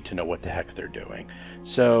I need to know what the heck they're doing.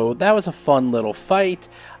 So that was a fun little fight.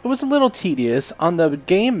 It was a little tedious. On the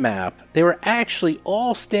game map, they were actually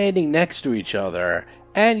all standing next to each other,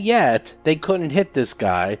 and yet they couldn't hit this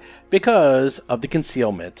guy because of the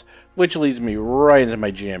concealment, which leads me right into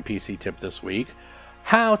my GMPC tip this week: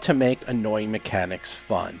 how to make annoying mechanics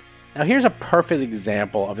fun. Now here's a perfect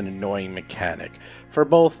example of an annoying mechanic for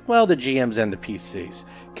both, well, the GMs and the PCs.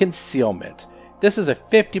 Concealment. This is a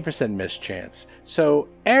 50% miss chance, so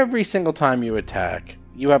every single time you attack,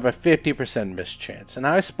 you have a 50% miss chance. And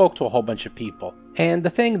I spoke to a whole bunch of people, and the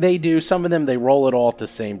thing they do, some of them, they roll it all at the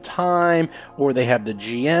same time, or they have the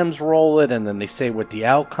GMs roll it and then they say what the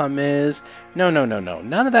outcome is. No.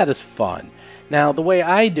 None of that is fun. Now, the way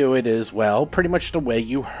I do it is, well, pretty much the way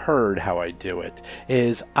you heard how I do it,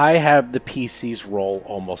 is I have the PCs roll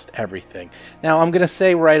almost everything. Now, I'm going to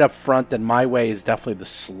say right up front that my way is definitely the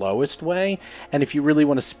slowest way, and if you really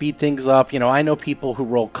want to speed things up, I know people who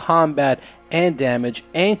roll combat and damage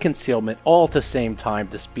and concealment all at the same time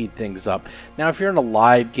to speed things up. Now, if you're in a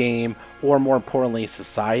live game, or more importantly, a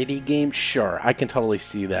society game, sure, I can totally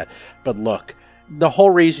see that. But look, the whole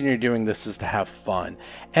reason you're doing this is to have fun.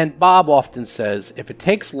 And Bob often says, if it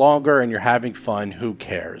takes longer and you're having fun, who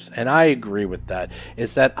cares? And I agree with that.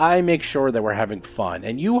 Is that I make sure that we're having fun.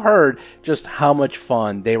 And you heard just how much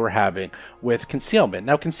fun they were having with concealment.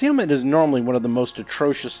 Now, concealment is normally one of the most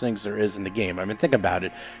atrocious things there is in the game. I mean, think about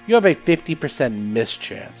it. You have a 50% miss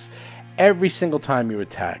chance every single time you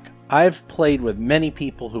attack. I've played with many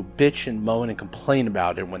people who bitch and moan and complain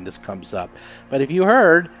about it when this comes up. But if you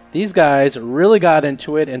heard, these guys really got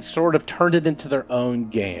into it and sort of turned it into their own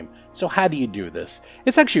game. So how do you do this?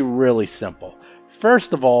 It's actually really simple.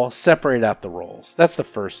 First of all, separate out the rolls. That's the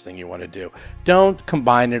first thing you want to do. Don't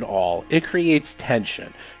combine it all. It creates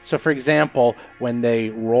tension. So for example, when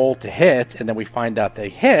they roll to hit and then we find out they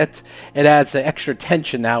hit, it adds the extra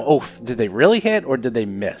tension now. Oh, did they really hit or did they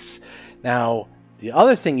miss? Now, the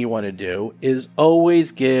other thing you want to do is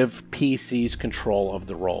always give PCs control of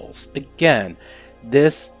the rolls. Again,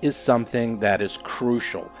 this is something that is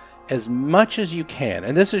crucial. As much as you can,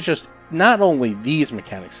 and this is just not only these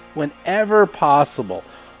mechanics, whenever possible,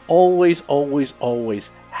 always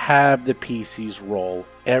have the PCs roll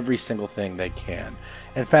every single thing they can.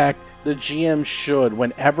 In fact, the GM should,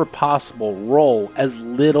 whenever possible, roll as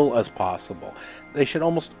little as possible. They should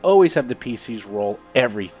almost always have the PCs roll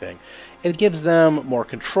everything. It gives them more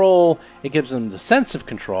control, it gives them the sense of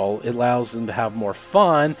control, it allows them to have more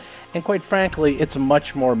fun, and quite frankly, it's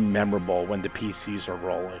much more memorable when the PCs are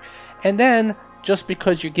rolling. And then, just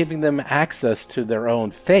because you're giving them access to their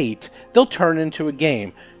own fate, they'll turn into a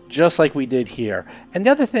game, just like we did here. And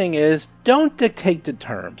the other thing is, don't dictate the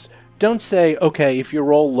terms. Don't say, okay, if you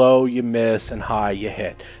roll low, you miss, and high, you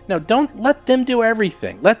hit. No, don't let them do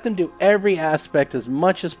everything. Let them do every aspect as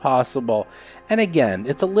much as possible. And again,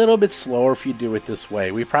 it's a little bit slower if you do it this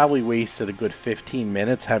way. We probably wasted a good 15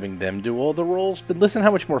 minutes having them do all the rolls, but listen how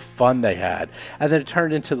much more fun they had. And then it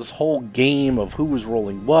turned into this whole game of who was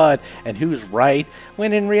rolling what and who's right,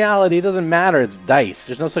 when in reality it doesn't matter, it's dice.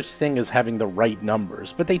 There's no such thing as having the right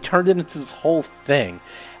numbers, but they turned it into this whole thing.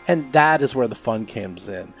 And that is where the fun comes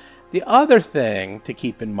in. The other thing to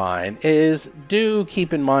keep in mind is, do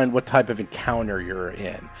keep in mind what type of encounter you're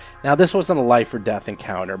in. Now, this wasn't a life or death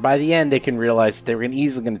encounter. By the end, they can realize that they were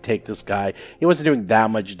easily going to take this guy. He wasn't doing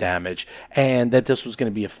that much damage, and that this was going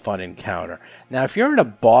to be a fun encounter. Now, if you're in a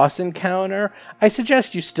boss encounter, I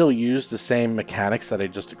suggest you still use the same mechanics that I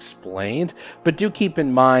just explained, but do keep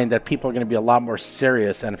in mind that people are going to be a lot more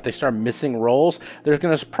serious, and if they start missing rolls, they're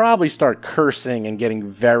going to probably start cursing and getting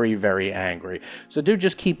very, very angry. So do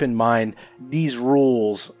just keep in mind, these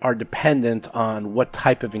rules are dependent on what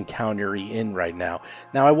type of encounter you're in right now.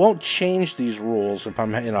 Now, I won't change these rules if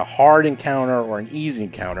I'm in a hard encounter or an easy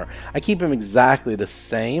encounter. I keep them exactly the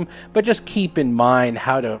same, but just keep in mind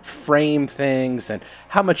how to frame things and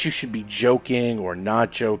how much you should be joking or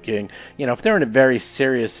not joking. You know, if they're in a very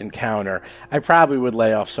serious encounter, I probably would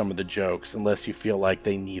lay off some of the jokes unless you feel like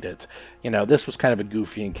they need it. You know, this was kind of a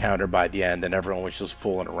goofy encounter by the end, and everyone was just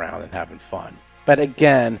fooling around and having fun. But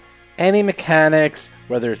again, any mechanics,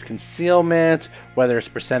 whether it's concealment, whether it's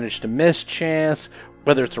percentage to miss chance,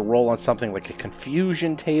 whether it's a roll on something like a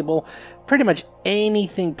confusion table, pretty much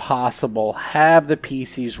anything possible, have the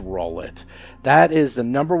PCs roll it. That is the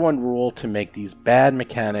number one rule to make these bad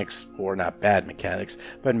mechanics, or not bad mechanics,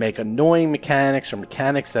 but make annoying mechanics or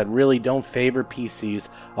mechanics that really don't favor PCs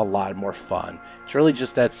a lot more fun. It's really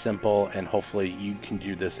just that simple, and hopefully you can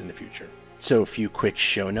do this in the future. So a few quick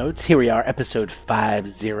show notes. Here we are, episode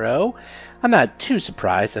 50. I'm not too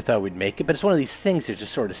surprised. I thought we'd make it, but it's one of these things that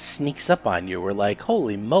just sort of sneaks up on you. We're like,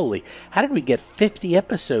 holy moly, how did we get 50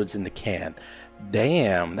 episodes in the can?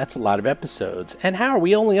 Damn, that's a lot of episodes. And how are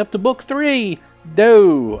we only up to book 3?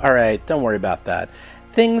 No. All right, don't worry about that.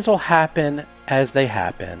 Things will happen, as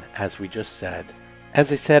we just said.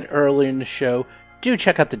 As I said earlier in the show, do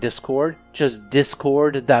check out the Discord, just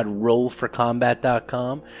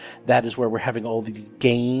discord.rollforcombat.com. That is where we're having all these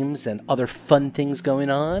games and other fun things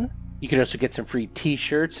going on. You can also get some free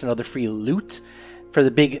t-shirts and other free loot. For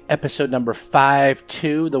the big episode number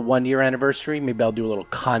 52, the 1-year anniversary, maybe I'll do a little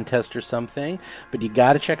contest or something. But you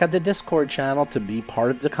got to check out the Discord channel to be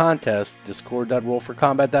part of the contest,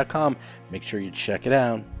 discord.rollforcombat.com. Make sure you check it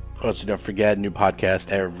out. Also, don't forget, new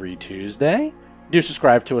podcast every Tuesday. Do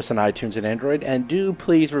subscribe to us on iTunes and Android, and do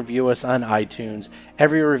please review us on iTunes.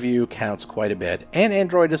 Every review counts quite a bit, and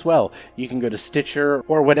Android as well. You can go to Stitcher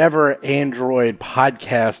or whatever Android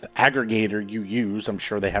podcast aggregator you use. I'm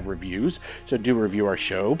sure they have reviews, so do review our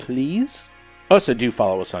show, please. Also, do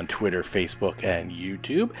follow us on Twitter, Facebook, and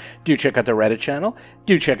YouTube. Do check out the Reddit channel.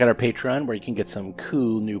 Do check out our Patreon, where you can get some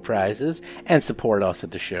cool new prizes, and support us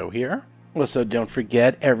at the show here. Also, don't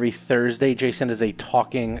forget, every Thursday, Jason has a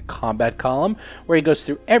Talking Combat column where he goes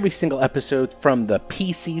through every single episode from the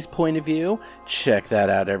PC's point of view. Check that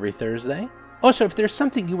out every Thursday. Also, if there's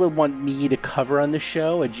something you would want me to cover on the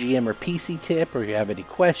show, a GM or PC tip, or you have any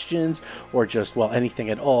questions, or just, well, anything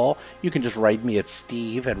at all, you can just write me at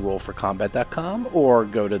steve@rollforcombat.com, or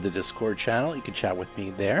go to the Discord channel. You can chat with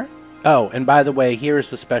me there. Oh, and by the way, here's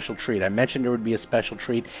the special treat. I mentioned there would be a special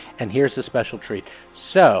treat, and here's the special treat.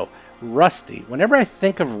 So, Rusty. Whenever I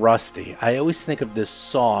think of Rusty, I always think of this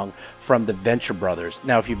song from the Venture Brothers.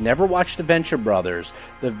 Now, if you've never watched the Venture Brothers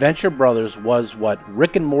was what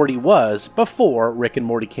Rick and Morty was before Rick and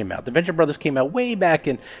Morty came out. The Venture Brothers came out way back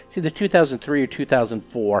in, either 2003 or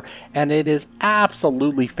 2004, and it is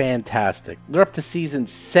absolutely fantastic. They're up to season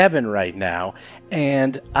 7 right now,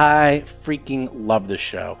 and I freaking love this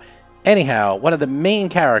show. Anyhow, one of the main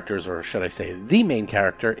characters, or should I say the main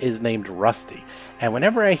character, is named Rusty. And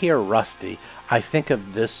whenever I hear Rusty, I think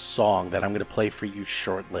of this song that I'm going to play for you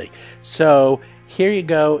shortly. So, here you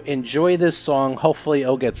go. Enjoy this song. Hopefully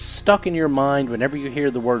it'll get stuck in your mind whenever you hear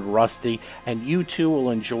the word Rusty, and you too will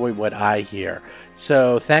enjoy what I hear.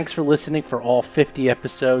 So, thanks for listening for all 50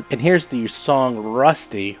 episodes. And here's the song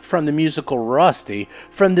Rusty from the musical Rusty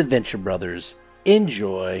from the Venture Brothers.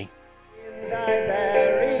 Enjoy.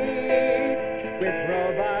 With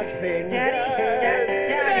robot fingers,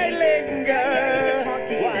 they linger.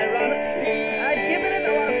 Why, Rusty? I'd given it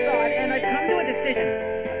a lot of thought, and I'd come to a decision.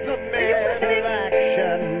 The man of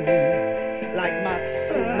action, like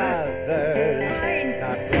muscle mothers,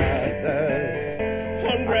 not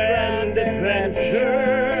brothers. On grand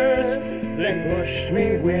adventures, they pushed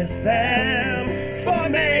me with them for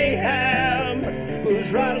mayhem.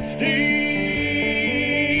 Who's Rusty?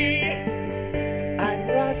 I'm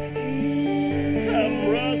Rusty.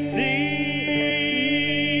 I'm Rusty.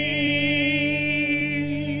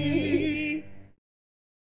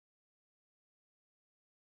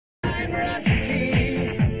 I'm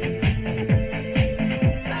Rusty.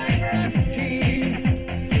 I'm Rusty.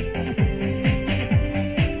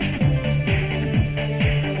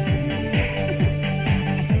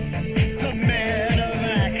 The man of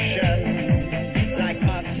action, like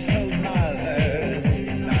muscle mothers,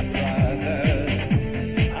 not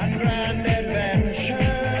brothers. On grand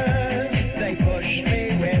adventures, they pushed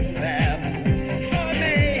me with them for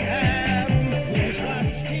mayhem. Who's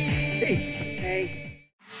Rusty? Hey.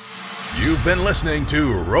 You've been listening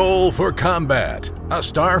to Roll for Combat, a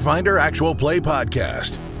Starfinder actual play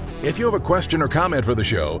podcast. If you have a question or comment for the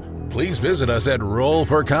show, please visit us at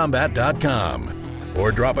rollforcombat.com.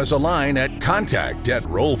 or drop us a line at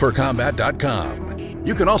contact@rollforcombat.com.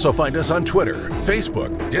 You can also find us on Twitter,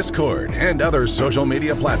 Facebook, Discord, and other social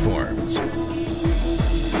media platforms.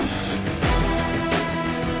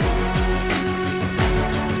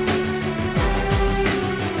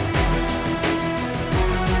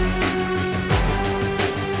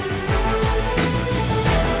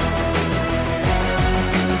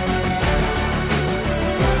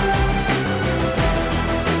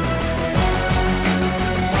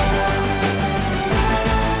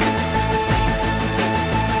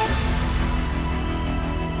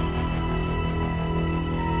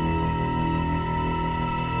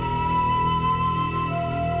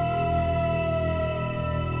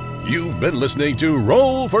 You've been listening to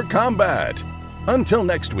Roll for Combat. Until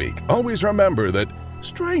next week, always remember that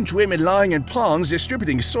strange women lying in ponds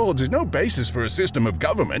distributing swords is no basis for a system of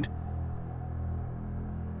government.